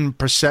certain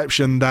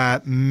perception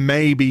that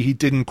maybe he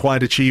didn't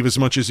quite achieve as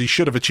much as he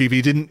should have achieved.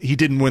 He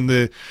didn't win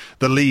the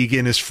league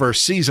in his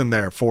first season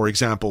there, for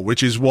example,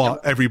 which is what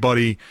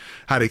everybody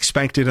had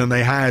expected, and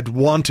they had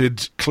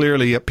wanted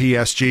clearly at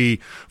PSG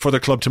for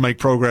the club to make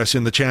progress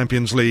in the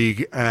Champions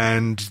League,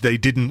 and they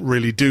didn't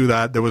really do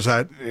that. There was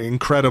that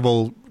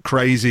incredible,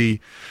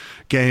 crazy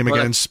game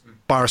against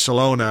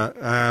Barcelona.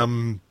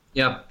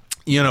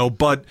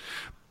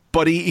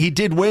 But he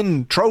did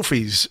win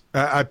trophies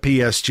at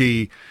PSG.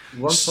 He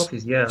won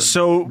trophies, yeah.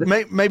 So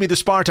maybe the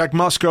Spartak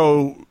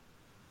Moscow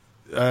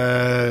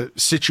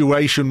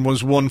situation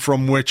was one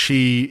from which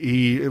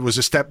it was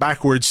a step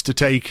backwards to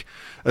take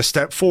a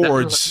step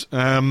forwards.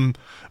 And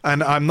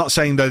I'm not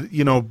saying that,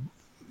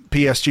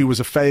 PSG was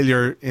a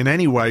failure in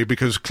any way,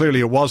 because clearly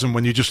it wasn't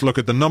when you just look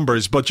at the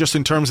numbers. But just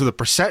in terms of the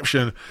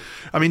perception,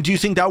 I mean, do you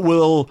think that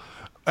will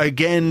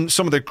again,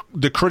 some of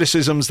the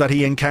criticisms that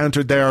he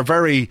encountered there are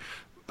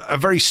a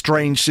very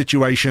strange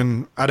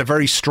situation at a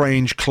very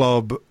strange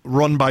club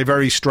run by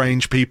very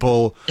strange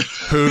people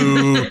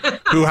who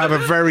have a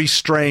very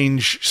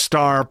strange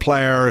star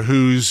player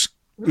who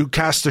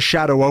casts a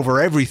shadow over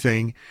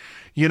everything.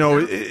 You know,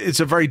 it's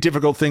a very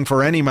difficult thing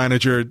for any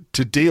manager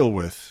to deal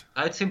with.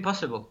 It's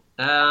impossible.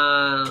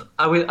 I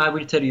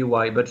will tell you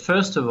why. But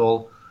first of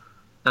all,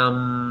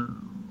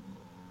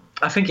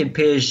 I think in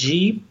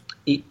PSG,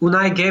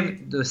 Unai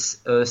gave the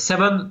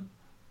 7.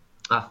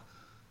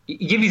 He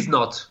gave his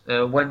note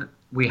when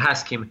we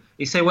asked him.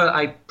 He said, well,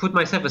 I put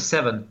myself a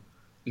 7.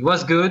 He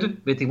was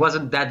good, but he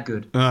wasn't that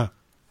good. I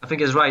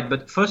think he's right.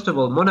 But first of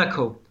all,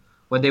 Monaco,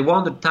 when they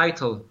won the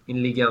title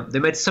in Ligue 1, they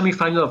made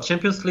semi-final of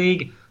Champions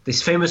League,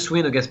 this famous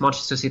win against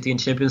Manchester City in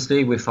Champions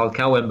League with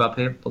Falcao,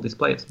 Mbappe, all these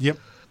players. Yep.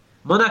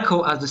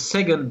 Monaco has the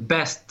second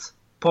best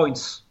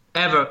points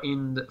ever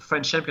in the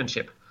French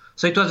Championship.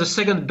 So it was the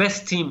second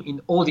best team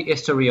in all the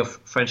history of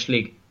French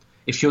League,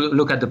 if you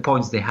look at the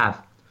points they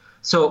have.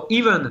 So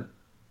even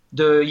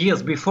the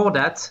years before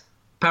that,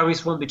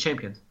 Paris won't be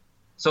champions.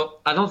 So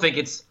I don't think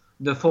it's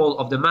the fault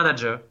of the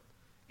manager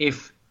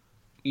because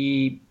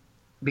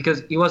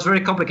it was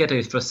very complicated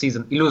his first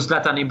season. He lost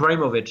Zlatan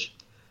Ibrahimovic. He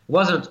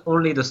wasn't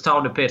only the star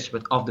on the pitch,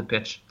 but off the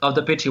pitch. Off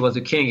the pitch, he was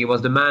the king. He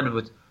was the man who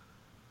would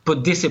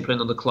put discipline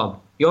on the club.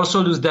 He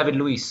also lost David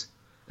Luiz.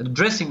 And the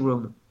dressing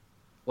room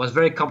was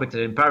very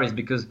complicated in Paris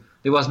because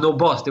there was no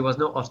boss, there was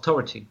no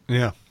authority.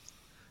 Yeah.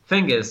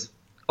 Thing is,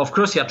 of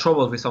course, he had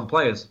troubles with some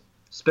players,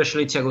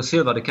 especially Thiago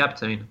Silva, the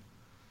captain.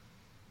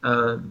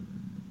 I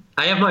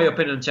have my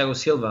opinion on Thiago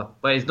Silva,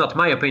 but it's not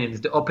my opinion,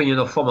 it's the opinion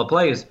of former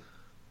players,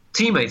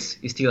 teammates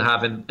he still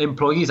have, and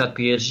employees at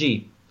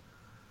PSG.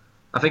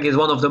 I think he's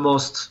one of the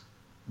most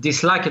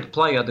disliked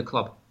players at the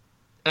club,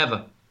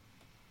 ever.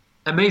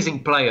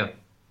 Amazing player.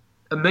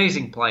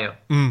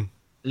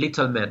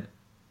 Little man.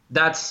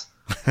 That's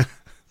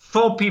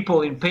 4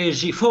 people in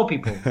PSG, 4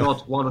 people,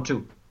 not 1 or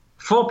 2.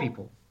 4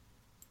 people,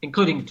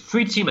 including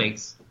 3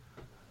 teammates,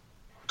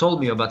 told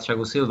me about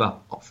Thiago Silva.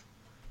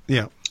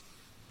 Yeah.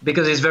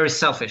 Because he's very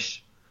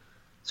selfish.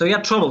 So he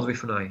had troubles with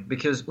Unai,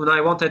 because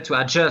Unai wanted to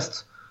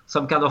adjust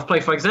some kind of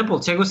play. For example,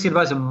 Thiago Silva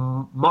is a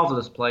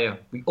marvelous player.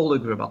 We all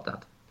agree about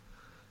that.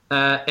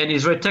 And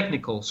he's very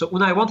technical. So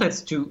Unai wanted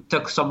to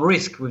take some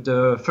risk with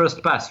the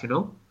first pass, you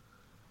know.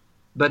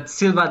 But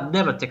Silva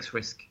never takes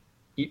risk.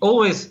 He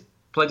always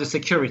plays the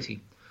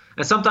security.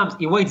 And sometimes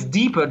he waits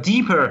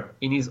deeper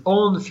in his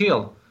own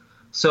field.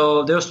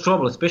 So there's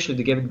trouble, especially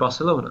the game in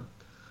Barcelona.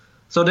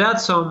 So they had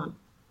some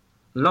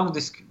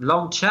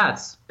long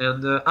chats.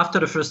 And after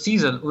the first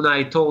season,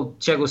 Unai told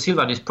Thiago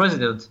Silva and his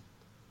president,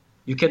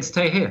 you can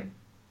stay here.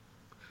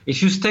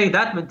 If you stay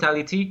that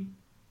mentality,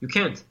 you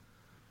can't.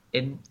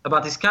 And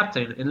about his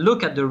captain, and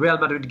look at the Real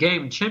Madrid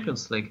game in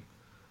Champions League.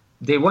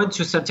 They went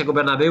to Santiago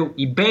Bernabeu.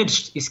 He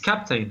benched his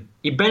captain.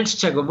 He benched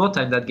Thiago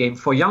Motta in that game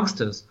for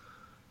youngsters.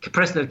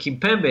 Presnel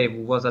Kimpembe,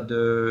 who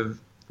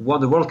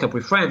won the World Cup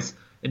with France,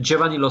 and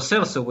Giovanni Lo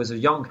Celso was a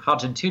young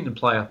Argentinian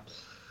player.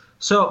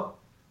 So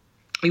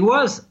he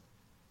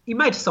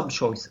made some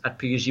choice at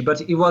PSG,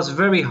 but it was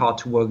very hard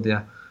to work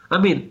there. I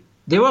mean,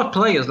 there were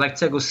players like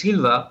Thiago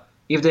Silva.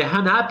 If they're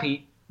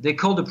unhappy, they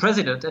call the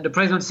president, and the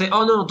president say,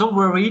 "Oh no, don't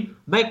worry,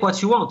 make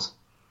what you want."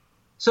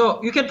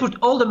 So you can put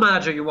all the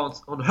manager you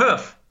want on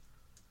earth,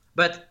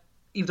 but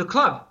if the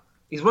club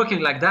is working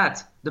like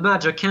that, the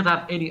manager can't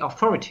have any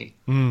authority.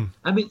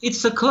 I mean,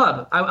 it's a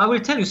club. I will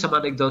tell you some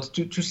anecdotes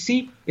to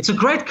see. It's a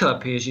great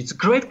club, PSG. It's a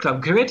great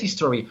club, great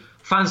history.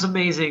 Fans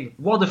amazing,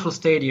 wonderful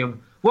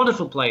stadium,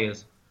 wonderful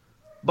players.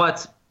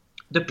 But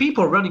the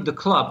people running the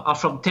club are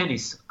from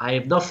tennis. I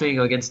have nothing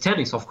against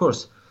tennis, of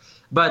course.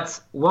 But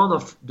one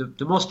of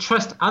the most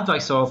trusted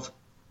advisor of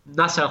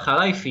Nasser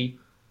Al-Khelaifi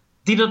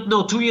didn't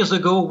know 2 years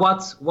ago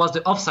what was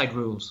the offside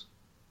rules.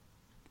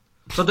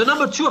 So the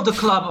number 2 of the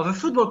club, of a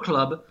football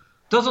club,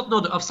 doesn't know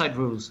the offside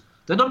rules.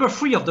 The number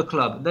 3 of the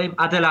club, named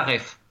Adel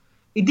Aref,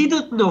 he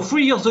didn't know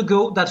 3 years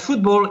ago that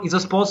football is a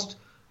sport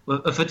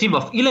of a team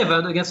of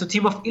 11 against a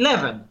team of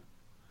 11.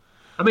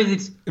 I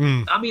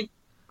mean,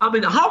 I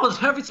mean, how on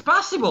earth it's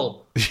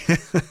possible?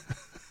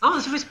 How on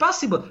earth it's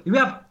possible? You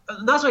have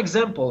another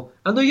example,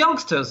 and the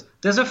youngsters.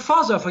 There's a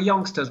father of a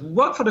youngsters who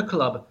work for the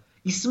club.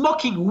 He's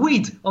smoking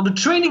weed on the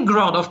training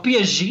ground of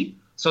PSG.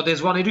 So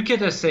there's one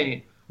educator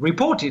saying,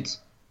 report it.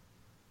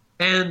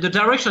 And the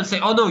direction say,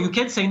 oh no, you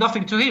can't say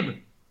nothing to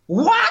him.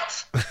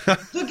 What?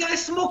 The guy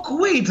smoke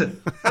weed.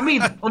 I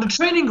mean, on the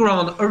training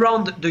ground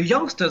around the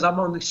youngsters,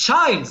 among the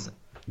childs.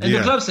 And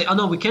the club say, oh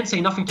no, we can't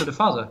say nothing to the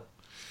father.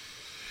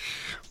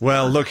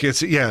 Well, look,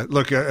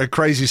 a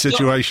crazy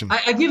situation. So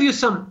I give you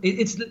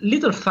it's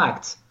little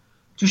facts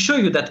to show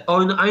you that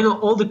I know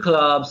all the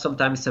clubs,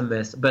 sometimes it's a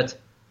mess, but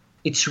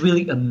it's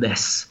really a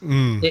mess.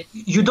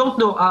 You don't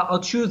know how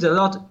to use a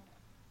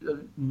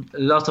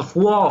lot of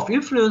war of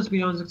influence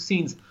behind the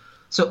scenes.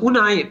 So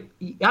Unai,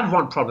 he had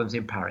one problem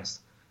in Paris.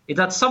 Is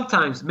that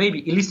sometimes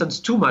maybe he listens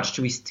too much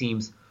to his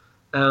teams.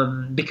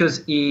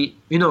 because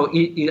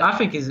I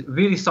think he's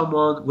really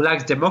someone who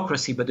likes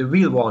democracy, but the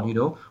real one.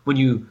 When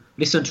you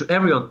listen to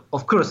everyone,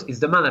 of course, it's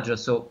the manager,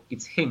 so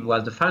it's him who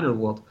has the final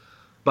word.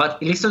 But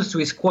he listens to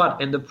his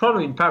squad, and the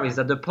problem in Paris is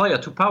that the players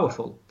are too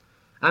powerful.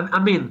 I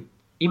mean,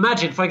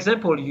 imagine, for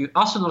example,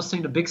 Arsenal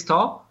sign a big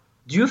star.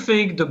 Do you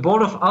think the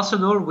board of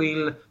Arsenal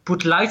will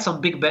put lights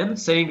on Big Ben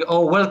saying,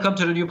 "Oh, welcome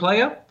to the new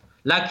player,"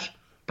 like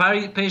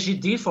PSG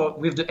did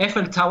with the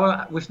Eiffel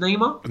Tower with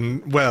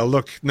Neymar? Well,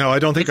 look, no, I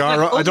don't think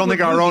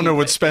our owner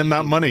would spend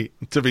that money,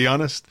 to be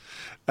honest,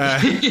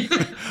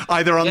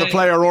 either on the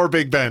player or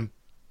Big Ben.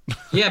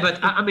 Yeah, but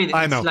I mean,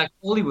 it's like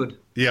Hollywood.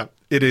 Yeah,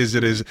 it is.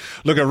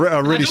 Look, I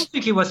really. I don't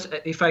think he was.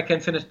 If I can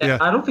finish, yeah.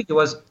 I don't think he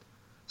was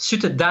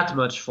suited that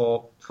much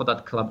for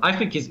that club. I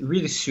think he's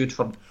really suited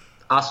for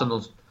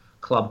Arsenal's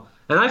club,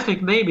 and I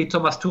think maybe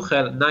Thomas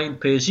Tuchel, now in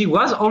PSG,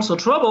 was also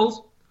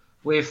troubled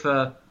with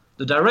the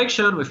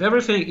direction, with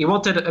everything. He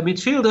wanted a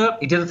midfielder.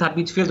 He didn't have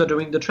midfielder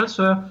during the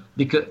transfer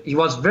because he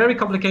was very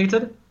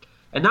complicated.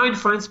 And now in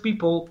France,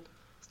 people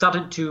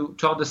starting to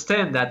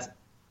understand that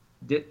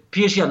the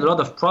PSG had a lot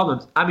of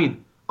problems. I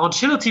mean,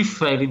 Ancelotti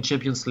failed in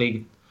Champions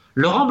League.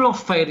 Laurent Blanc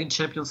failed in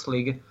Champions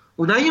League.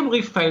 Unai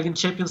Emery failed in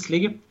Champions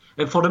League.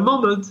 And for the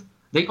moment,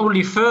 they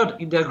only third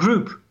in their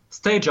group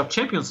stage of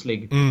Champions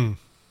League.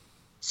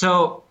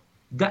 So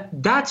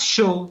that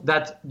shows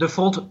that the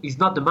fault is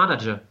not the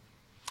manager,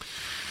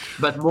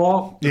 but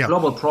more the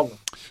global problem.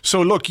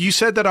 So look, you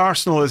said that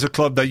Arsenal is a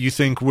club that you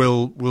think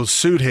will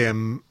suit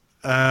him.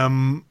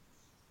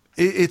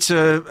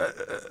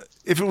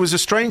 If it was a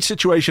strange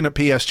situation at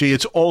PSG,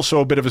 it's also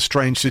a bit of a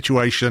strange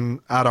situation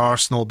at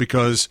Arsenal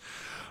because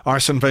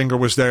Arsene Wenger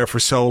was there for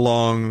so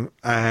long,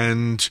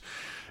 and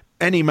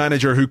any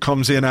manager who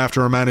comes in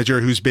after a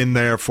manager who's been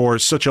there for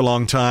such a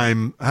long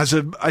time has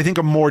I think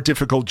a more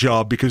difficult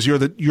job because you're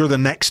the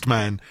next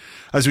man.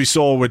 As we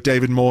saw with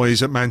David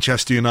Moyes at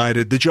Manchester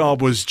United, the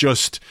job was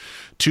just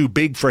too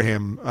big for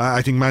him.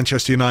 I think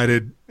Manchester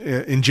United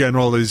in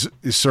general is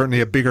certainly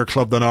a bigger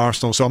club than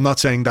Arsenal, so I'm not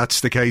saying that's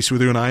the case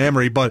with Unai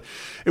Emery, but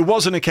it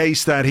wasn't a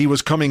case that he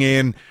was coming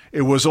in,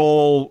 it was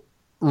all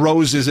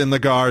roses in the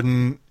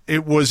garden.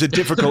 It was a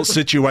difficult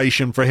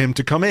situation for him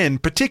to come in,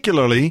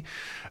 particularly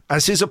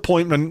as his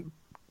appointment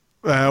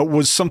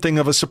was something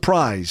of a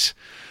surprise,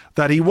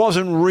 that he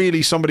wasn't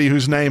really somebody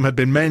whose name had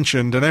been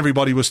mentioned, and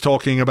everybody was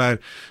talking about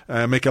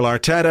Mikel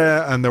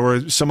Arteta, and there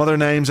were some other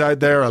names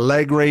out there,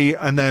 Allegri,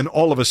 and then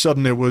all of a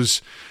sudden it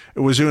was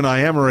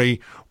Unai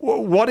Emery.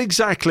 What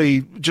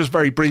exactly, just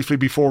very briefly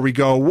before we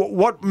go,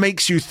 what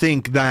makes you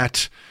think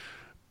that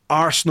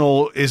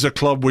Arsenal is a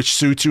club which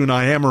suits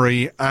Unai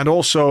Emery, and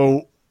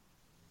also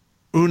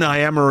Unai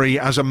Emery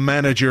as a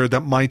manager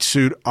that might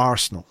suit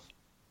Arsenal?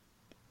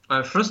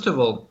 First of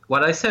all,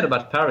 what I said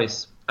about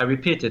Paris, I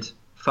repeat it.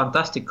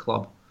 Fantastic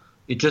club.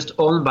 It's just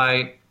owned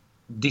by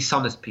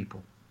dishonest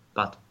people.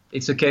 But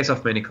it's a case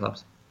of many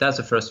clubs. That's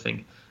the first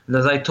thing. And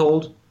as I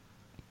told,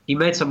 he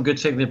made some good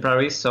things in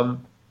Paris,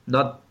 some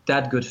not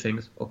that good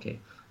things. Okay.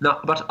 Now,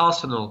 but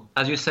Arsenal,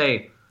 as you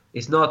say,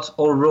 is not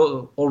all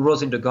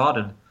rose in the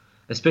garden.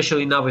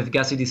 Especially now with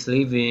Gazidis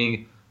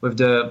leaving,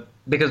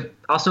 because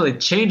Arsenal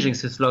is changing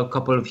since a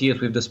couple of years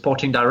with the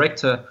sporting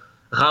director,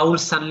 Raoul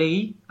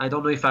Sanlei. I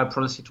don't know if I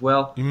pronounce it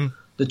well.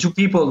 The two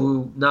people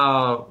who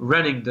now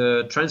running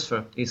the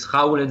transfer is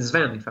Raoul and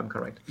Sven, if I'm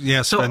correct.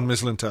 Yes, so Sven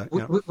Mislintat.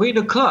 Yeah. We're in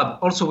a club,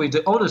 also with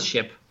the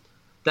ownership,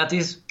 that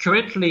is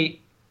currently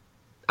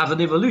have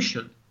an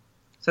evolution.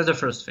 That's the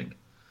first thing.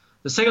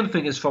 The second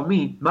thing is, for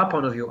me, my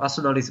point of view,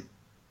 Arsenal is a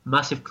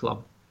massive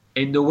club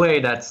in the way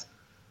that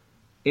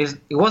it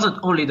wasn't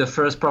only the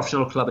first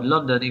professional club in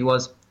London, it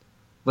was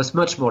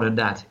much more than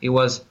that. It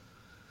was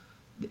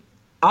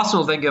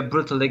Arsenal Wenger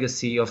brutal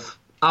legacy of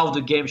how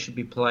the game should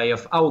be played,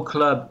 of how a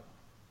club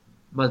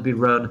must be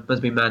run,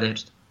 must be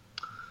managed.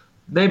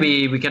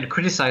 Maybe we can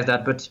criticize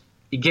that, but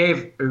he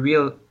gave a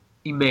real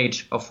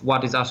image of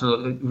what is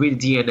Arsenal, a real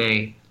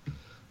DNA.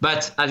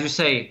 But as you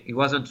say, it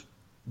wasn't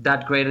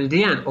that great at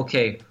the end.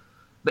 Okay,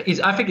 but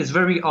I think it's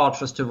very hard,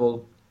 first of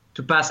all,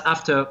 to pass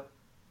after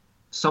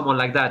someone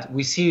like that.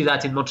 We see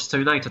that in Manchester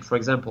United, for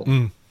example,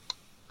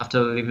 after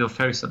the leaving of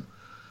Ferguson.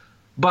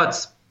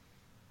 But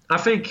I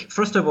think,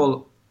 first of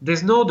all,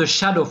 there's no the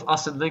shadow of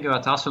Arsene Wenger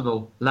at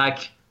Arsenal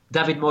like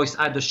David Moyes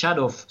had the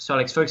shadow of Sir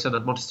Alex Ferguson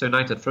at Manchester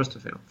United, first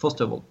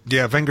of all.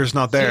 Yeah, Wenger's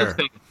not there.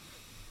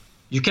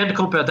 You can't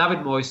compare David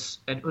Moyes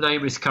and Unai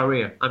Emery's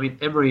career. I mean,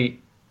 Emery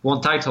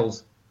won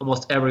titles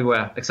almost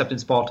everywhere except in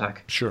Spartak.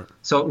 Sure.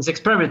 So he's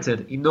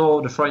experimented. He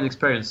knows the foreign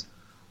experience.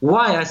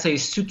 Why I say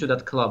suit to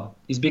that club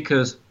is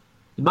because,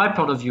 in my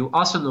point of view,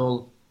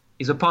 Arsenal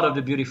is a part of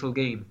the beautiful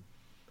game.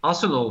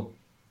 Arsenal,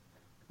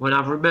 when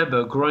I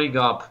remember growing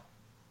up,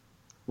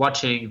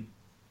 watching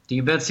the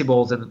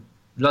Invincibles and a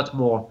lot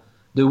more,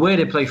 the way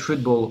they play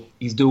football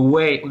is the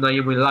way Unai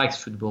Emery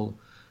likes football.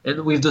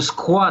 And with the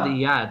squad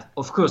he had,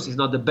 of course, it's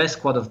not the best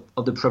squad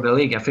of the Premier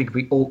League. I think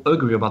we all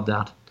agree about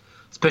that,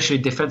 especially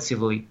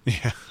defensively.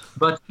 Yeah.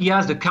 But he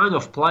has the kind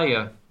of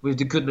player with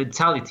the good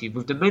mentality,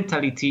 with the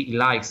mentality he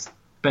likes.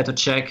 Petr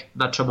Cech,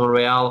 Nacho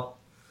Monreal,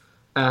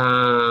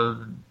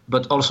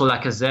 but also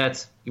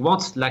Lacazette. He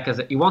wanted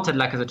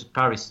Lacazette to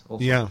Paris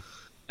also. Yeah.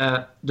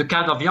 The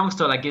kind of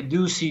youngster like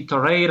Guendouzi,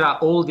 Torreira,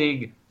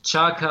 Holding,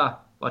 Xhaka.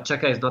 Well,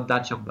 Xhaka is not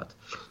that young, but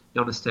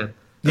you understand.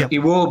 Yeah.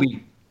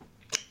 Iwobi.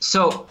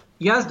 So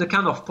he has the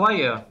kind of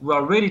player who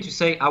are ready to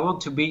say, I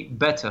want to be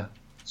better.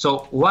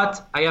 So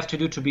what I have to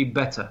do to be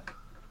better?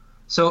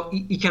 So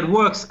he can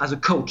work as a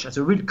coach, as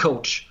a real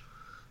coach.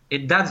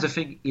 And that's the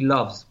thing he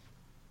loves.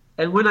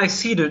 And when I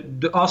see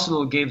the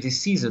Arsenal games this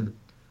season,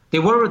 they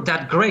weren't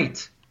that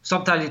great.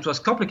 Sometimes it was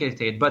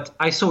complicated, but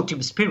I saw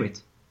team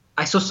spirit.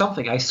 I saw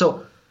something. I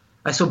saw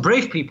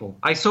brave people.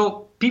 I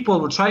saw people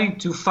who were trying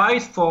to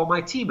fight for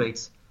my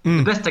teammates.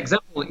 The best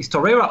example is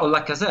Torreira or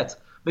Lacazette.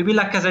 Maybe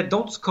Lacazette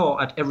don't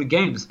score at every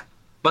game,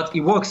 but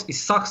he works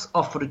his socks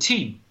off for the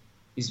team.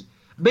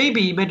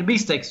 Maybe he made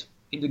mistakes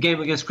in the game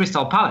against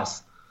Crystal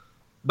Palace,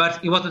 but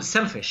he wasn't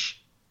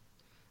selfish.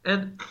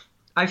 And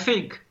I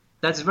think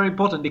that's very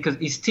important because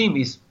his team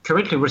is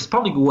currently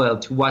responding well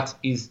to what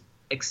is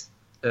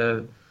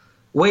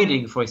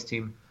waiting for his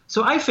team.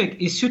 So I think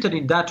he's suited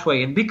in that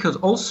way, and because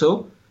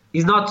also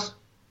he's not.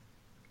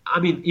 I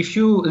mean, if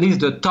you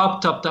list the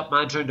top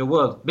manager in the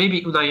world,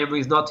 maybe Unai Emery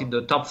is not in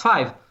the top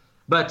 5,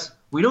 but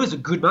we know he's a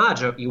good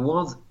manager. He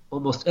won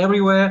almost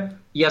everywhere.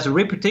 He has a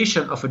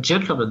reputation of a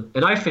gentleman,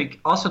 and I think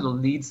Arsenal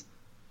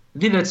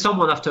needed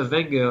someone after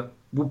Wenger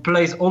who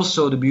plays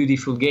also the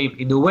beautiful game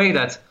in the way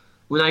that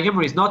Unai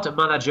Emery is not a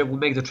manager who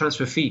makes the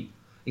transfer fee.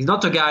 He's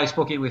not a guy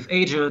speaking with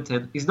agent,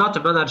 and he's not a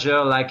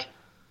manager like,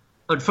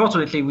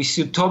 unfortunately, we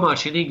see too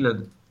much in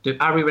England, the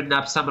Harry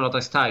Redknapp, Sam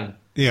Allardyce style.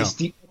 Yeah. It's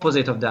the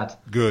opposite of that.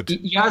 Good.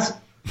 He has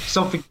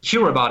something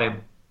pure about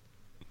him.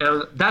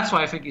 And that's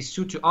why I think he's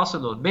suited to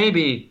Arsenal.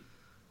 Maybe,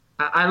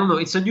 I don't know,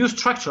 it's a new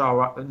structure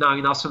now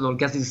in Arsenal,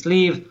 Gazidis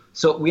leave,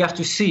 so we have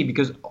to see,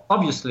 because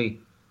obviously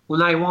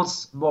Unai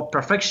wants more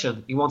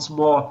perfection. He wants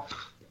more,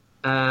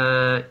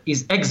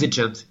 he's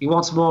exigent. He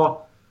wants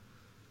more,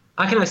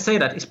 how can I say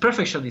that? He's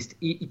perfectionist.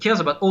 He cares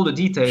about all the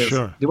details.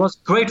 Sure. There was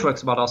great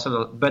works about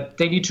Arsenal, but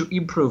they need to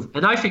improve.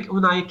 And I think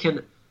Unai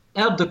can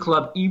help the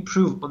club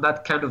improve on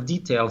that kind of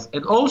details.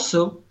 And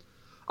also,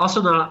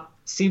 Arsenal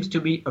seems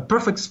to be a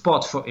perfect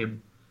spot for him.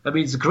 I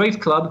mean, it's a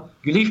great club.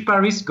 You leave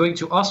Paris, going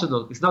to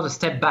Arsenal is not a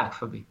step back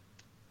for me.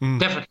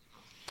 Definitely.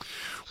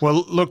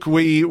 Well, look,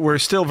 we're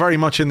still very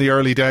much in the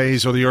early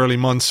days or the early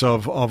months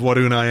of what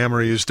Unai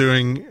Emery is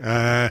doing.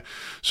 So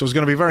it's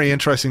going to be very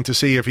interesting to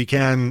see if he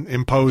can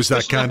impose that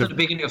Especially kind after of...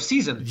 the beginning of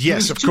season.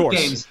 Yes, of course.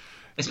 Games,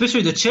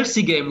 especially the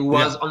Chelsea game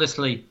was,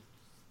 honestly,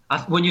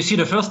 when you see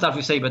the first half,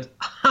 you say, but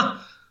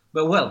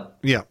well,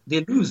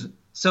 they lose.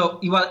 So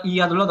he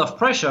had a lot of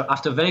pressure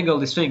after Wenger,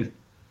 these things.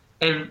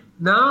 And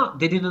now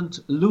they didn't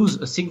lose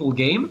a single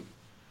game.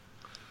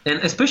 And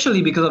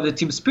especially because of the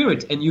team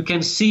spirit. And you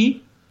can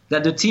see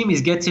that the team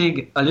is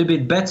getting a little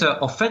bit better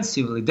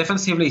offensively.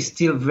 Defensively is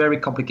still very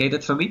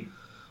complicated for me.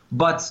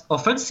 But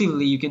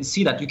offensively, you can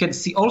see that. You can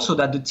see also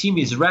that the team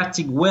is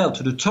reacting well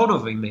to the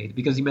turnover he made,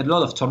 because he made a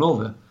lot of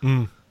turnover.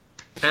 And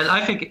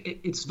I think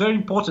it's very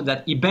important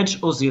that he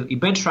bench Ozil, he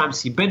bench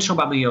Ramsey, bench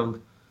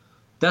Aubameyang.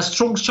 That's a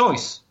strong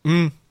choice.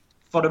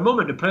 For the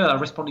moment, the players are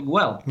responding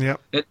well. Yeah.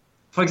 And,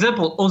 for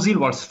example, Ozil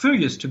was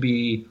furious to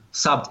be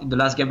subbed in the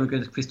last game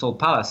against Crystal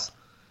Palace.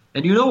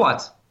 And you know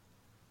what?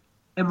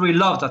 Emery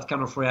loved that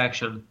kind of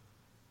reaction.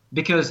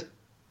 Because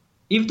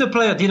if the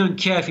player didn't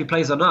care if he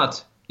plays or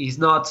not, he's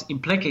not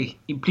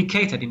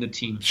implicated in the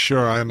team.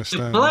 Sure, I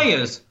understand. The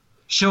players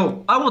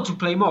show, I want to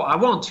play more, I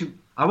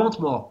want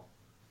more.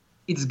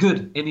 It's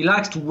good, and he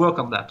likes to work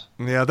on that.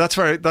 Yeah,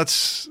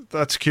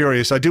 that's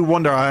curious. I do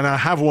wonder, and I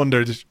have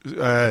wondered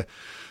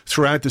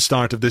throughout the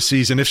start of this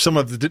season, if some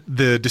of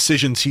the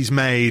decisions he's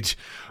made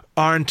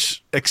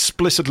aren't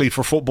explicitly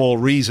for football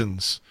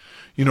reasons,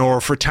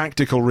 or for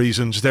tactical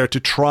reasons. They're to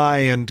try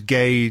and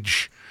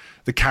gauge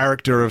the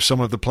character of some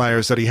of the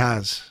players that he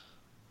has.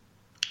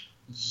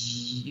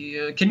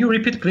 Yeah, can you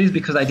repeat, please,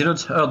 because I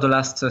didn't hear the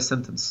last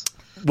sentence.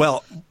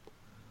 Well,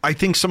 I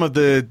think some of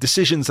the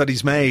decisions that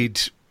he's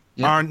made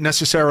aren't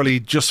necessarily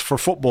just for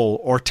football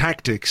or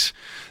tactics.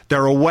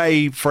 They're a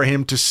way for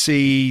him to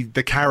see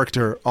the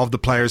character of the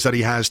players that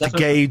he has, to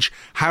gauge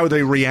how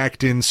they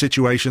react in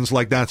situations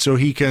like that, so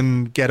he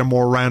can get a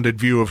more rounded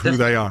view of who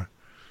they are.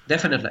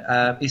 Definitely.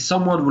 He's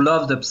someone who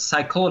loves the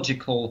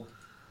psychological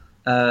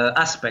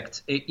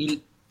aspect.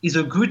 He's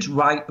a good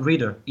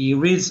reader. He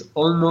reads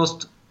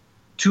almost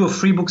 2 or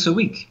 3 books a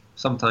week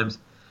sometimes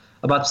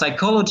about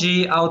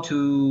psychology, how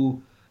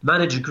to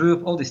manage a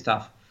group, all this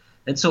stuff.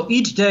 And so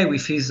each day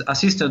with his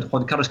assistant,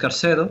 Juan Carlos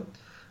Carcedo,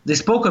 they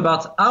spoke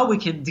about how we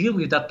can deal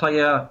with that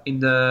player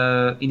in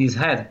his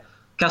head.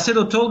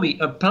 Carcedo told me,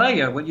 a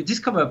player, when you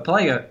discover a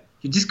player,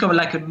 you discover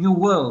like a new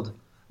world,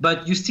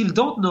 but you still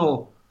don't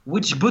know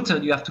which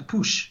button you have to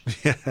push.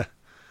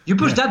 You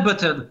push that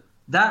button,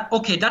 that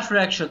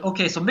reaction,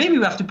 so maybe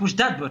we have to push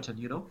that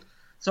button,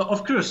 So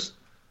of course,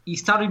 he's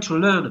starting to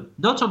learn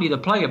not only the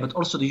player, but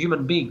also the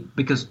human being,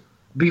 because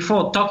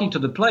before talking to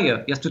the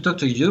player, he has to talk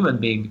to a human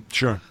being.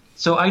 Sure.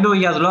 So I know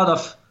he has a lot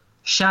of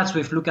chats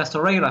with Lucas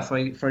Torreira,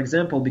 for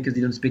example, because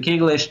he didn't speak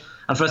English.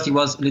 At first, he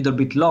was a little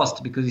bit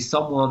lost because he's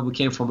someone who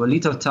came from a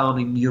little town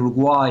in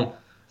Uruguay,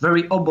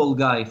 very humble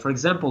guy. For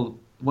example,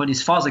 when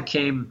his father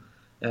came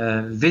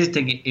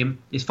visiting him,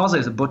 his father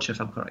is a butcher,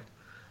 if I'm correct.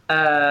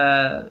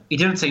 He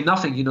didn't say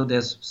nothing.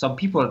 There's some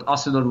people at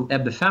Arsenal who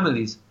help the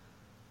families.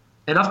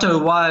 And after a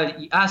while,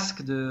 he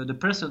asked the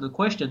person the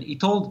question. He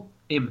told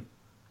him,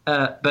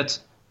 but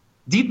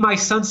did my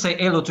son say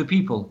hello to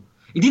people?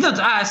 He didn't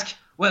ask,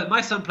 well,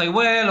 my son play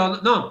well,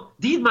 or no.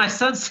 Did my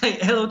son say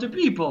hello to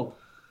people?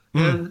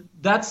 And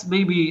that's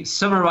maybe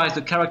summarize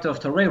the character of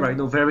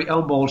Torreira, very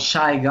humble,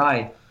 shy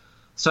guy.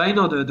 So I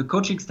know the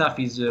coaching staff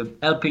is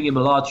helping him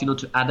a lot,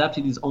 to adapt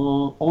in his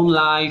own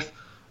life,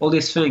 all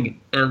this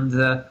thing.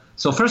 And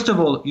so first of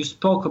all, you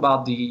spoke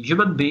about the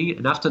human being,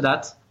 and after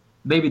that,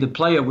 maybe the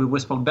player will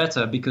respond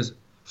better because,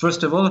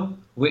 first of all,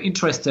 we're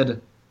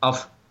interested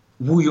of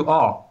who you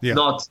are,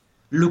 not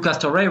Lucas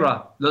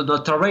Torreira,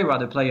 not Torreira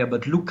the player,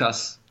 but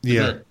Lucas.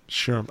 Yeah,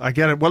 sure. I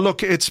get it. Well,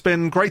 look, it's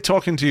been great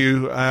talking to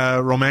you,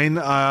 Romain.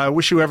 I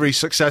wish you every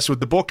success with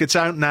the book. It's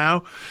out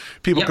now.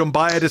 People can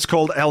buy it. It's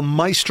called El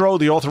Maestro,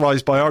 the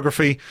authorized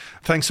biography.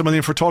 Thanks a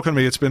million for talking to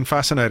me. It's been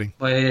fascinating.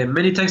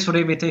 Many thanks for the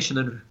invitation,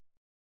 Andrew.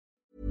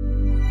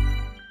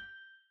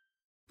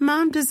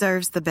 Mom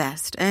deserves the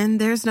best, and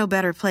there's no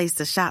better place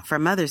to shop for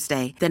Mother's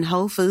Day than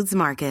Whole Foods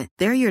Market.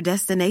 They're your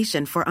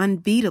destination for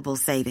unbeatable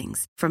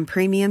savings, from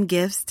premium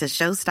gifts to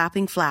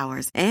show-stopping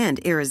flowers and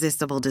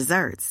irresistible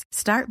desserts.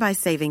 Start by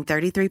saving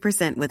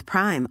 33% with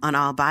Prime on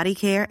all body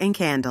care and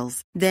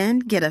candles. Then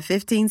get a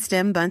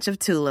 15-stem bunch of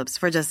tulips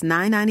for just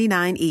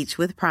 $9.99 each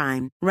with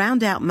Prime.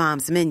 Round out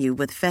Mom's menu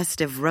with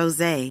festive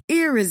rosé,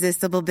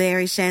 irresistible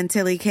berry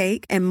chantilly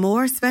cake, and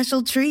more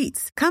special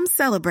treats. Come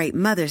celebrate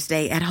Mother's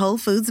Day at Whole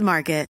Foods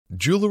Market.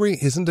 Jewelry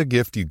isn't a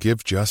gift you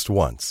give just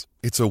once.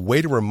 It's a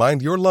way to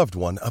remind your loved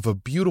one of a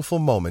beautiful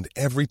moment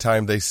every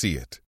time they see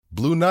it.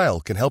 Blue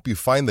Nile can help you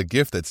find the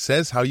gift that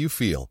says how you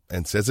feel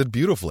and says it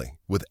beautifully,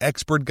 with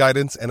expert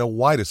guidance and a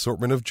wide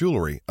assortment of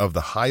jewelry of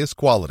the highest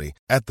quality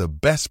at the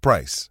best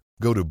price.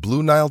 Go to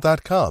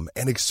BlueNile.com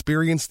and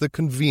experience the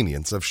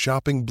convenience of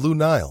shopping Blue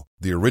Nile,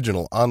 the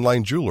original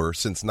online jeweler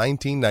since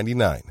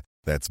 1999.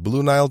 That's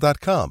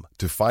BlueNile.com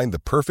to find the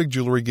perfect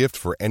jewelry gift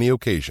for any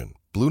occasion.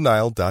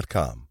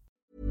 BlueNile.com.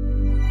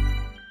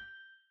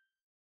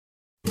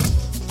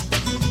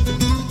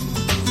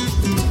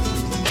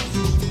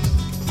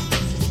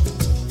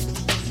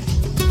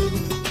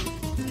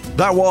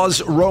 That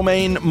was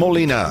Romain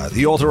Molina,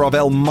 the author of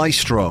El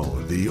Maestro,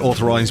 the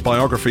authorized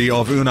biography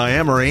of Unai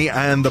Emery,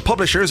 and the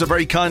publishers have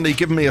very kindly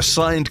given me a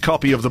signed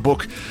copy of the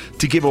book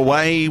to give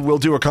away. We'll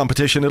do a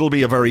competition. It'll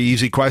be a very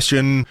easy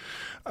question.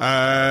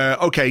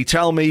 Okay,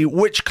 tell me,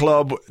 which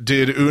club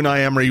did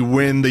Unai Emery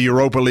win the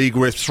Europa League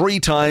with 3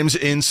 times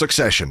in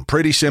succession?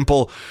 Pretty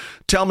simple.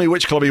 Tell me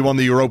which club he won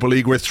the Europa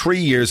League with 3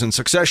 years in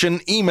succession.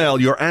 Email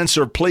your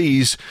answer,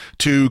 please,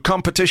 to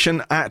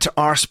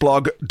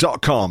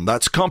competition@arsblog.com.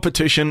 That's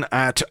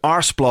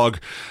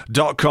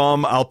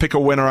competition@arsblog.com. I'll pick a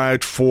winner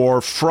out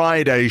for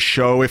Friday's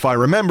show. If I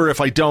remember,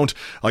 if I don't,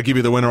 I'll give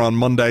you the winner on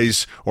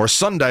Mondays or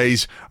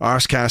Sundays,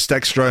 Arscast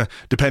Extra,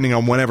 depending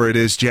on whenever it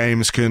is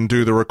James can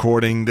do the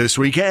recording this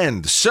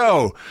weekend.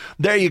 So,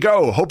 there you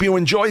go. Hope you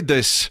enjoyed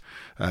this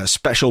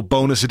special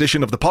bonus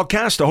edition of the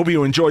podcast. I hope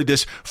you enjoyed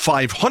this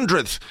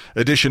 500th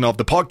edition of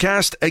the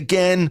podcast.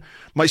 Again,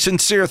 my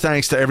sincere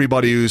thanks to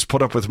everybody who's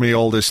put up with me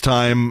all this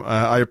time.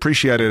 I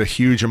appreciate it a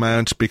huge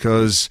amount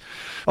because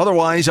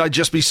otherwise I'd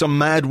just be some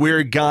mad,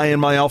 weird guy in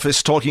my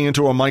office talking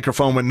into a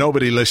microphone with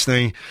nobody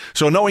listening.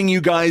 So knowing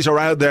you guys are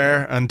out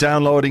there and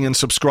downloading and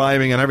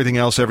subscribing and everything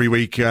else every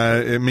week,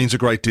 it means a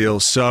great deal.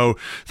 So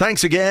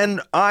thanks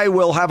again. I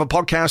will have a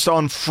podcast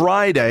on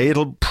Friday.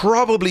 It'll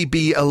probably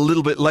be a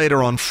little bit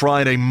later on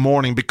Friday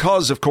morning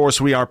because, of course,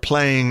 we are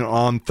playing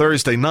on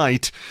Thursday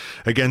night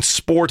against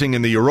Sporting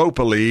in the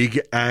Europa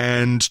League,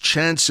 and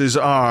chances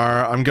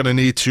are I'm going to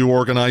need to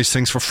organise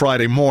things for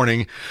Friday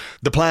morning.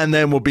 The plan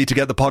then will be to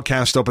get the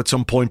podcast up at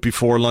some point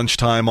before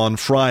lunchtime on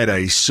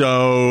Friday.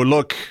 So,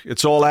 look,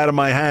 it's all out of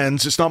my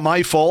hands. It's not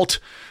my fault.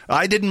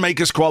 I didn't make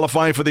us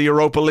qualify for the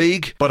Europa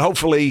League, but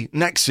hopefully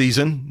next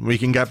season we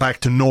can get back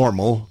to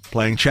normal,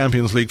 playing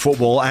Champions League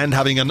football and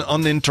having an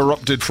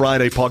uninterrupted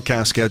Friday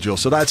podcast schedule.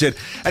 So that's it.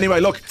 Anyway,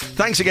 look,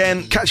 thanks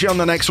again. Catch you on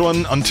the next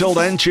one. Until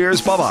then,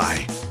 cheers.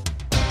 Bye-bye.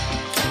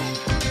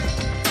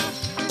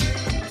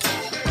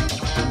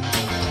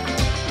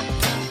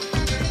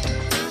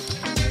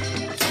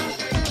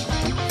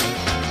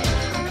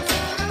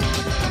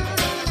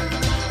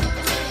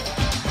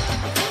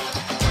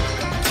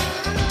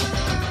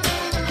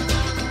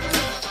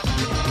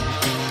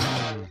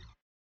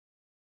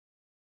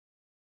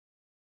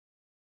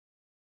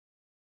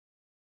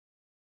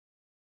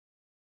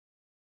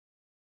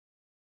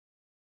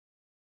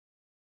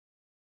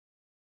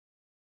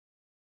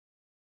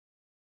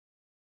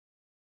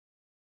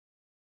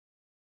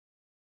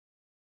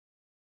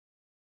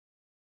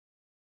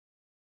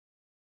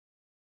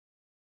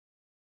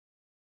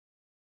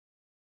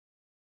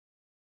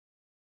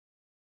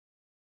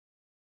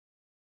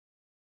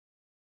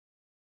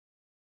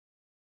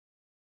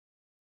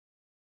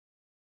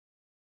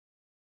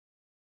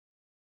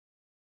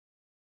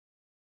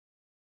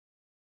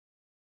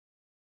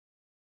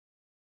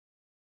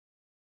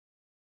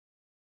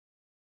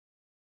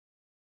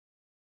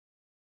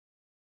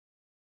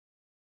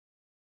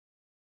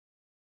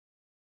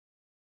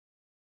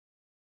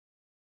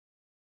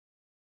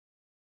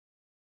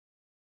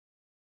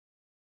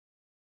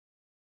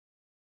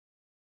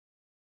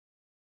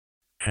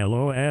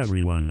 Hello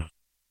everyone.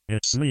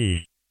 It's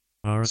me,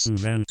 Arsene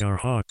Vengar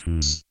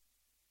Hawkins.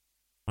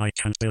 I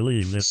can't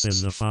believe this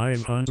is the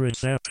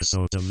 500th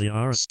episode of the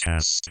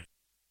Arscast.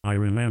 I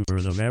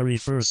remember the very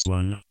first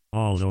one,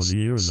 all those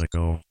years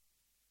ago.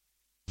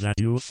 That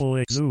youthful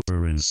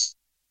exuberance.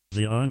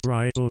 The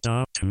unbridled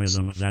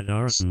optimism that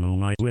Arsenal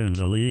might win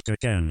the league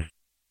again.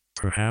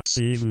 Perhaps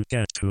even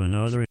get to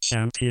another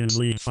Champions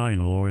League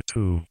final or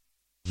two.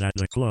 That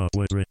the club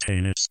would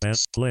retain its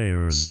best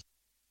players.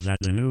 That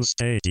the new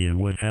stadium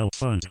would help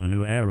fund a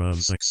new era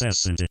of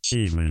success and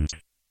achievement.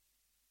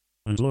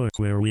 And look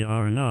where we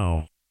are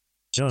now.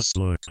 Just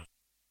look.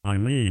 I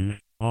mean,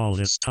 all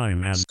this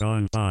time has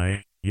gone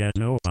by, yet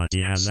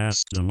nobody has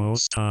asked the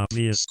most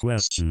obvious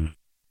question.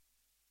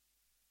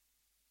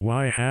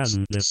 Why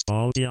hasn't this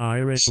baldy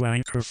Irish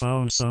wanker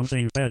found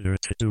something better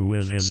to do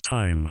with his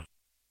time?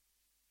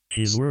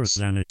 He's worse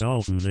than a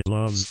dolphin that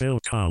loves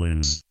Phil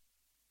Collins.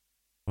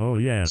 Oh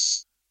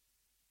yes.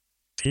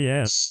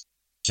 P.S.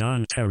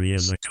 John Terry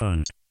is a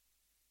cunt.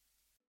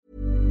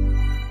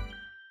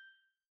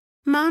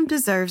 Mom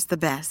deserves the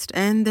best,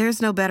 and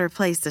there's no better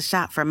place to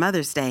shop for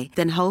Mother's Day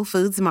than Whole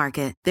Foods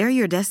Market. They're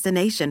your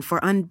destination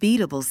for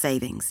unbeatable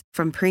savings,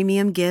 from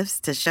premium gifts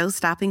to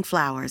show-stopping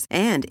flowers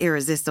and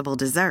irresistible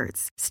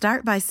desserts.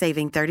 Start by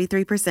saving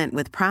 33%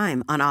 with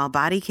Prime on all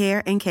body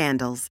care and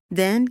candles.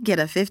 Then get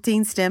a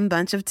 15-stem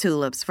bunch of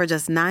tulips for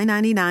just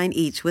 $9.99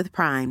 each with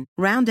Prime.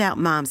 Round out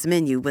Mom's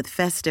menu with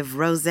festive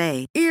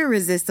rosé,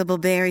 irresistible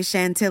berry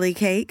chantilly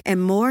cake,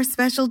 and more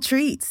special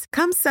treats.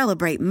 Come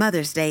celebrate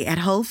Mother's Day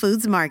at Whole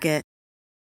Foods Market.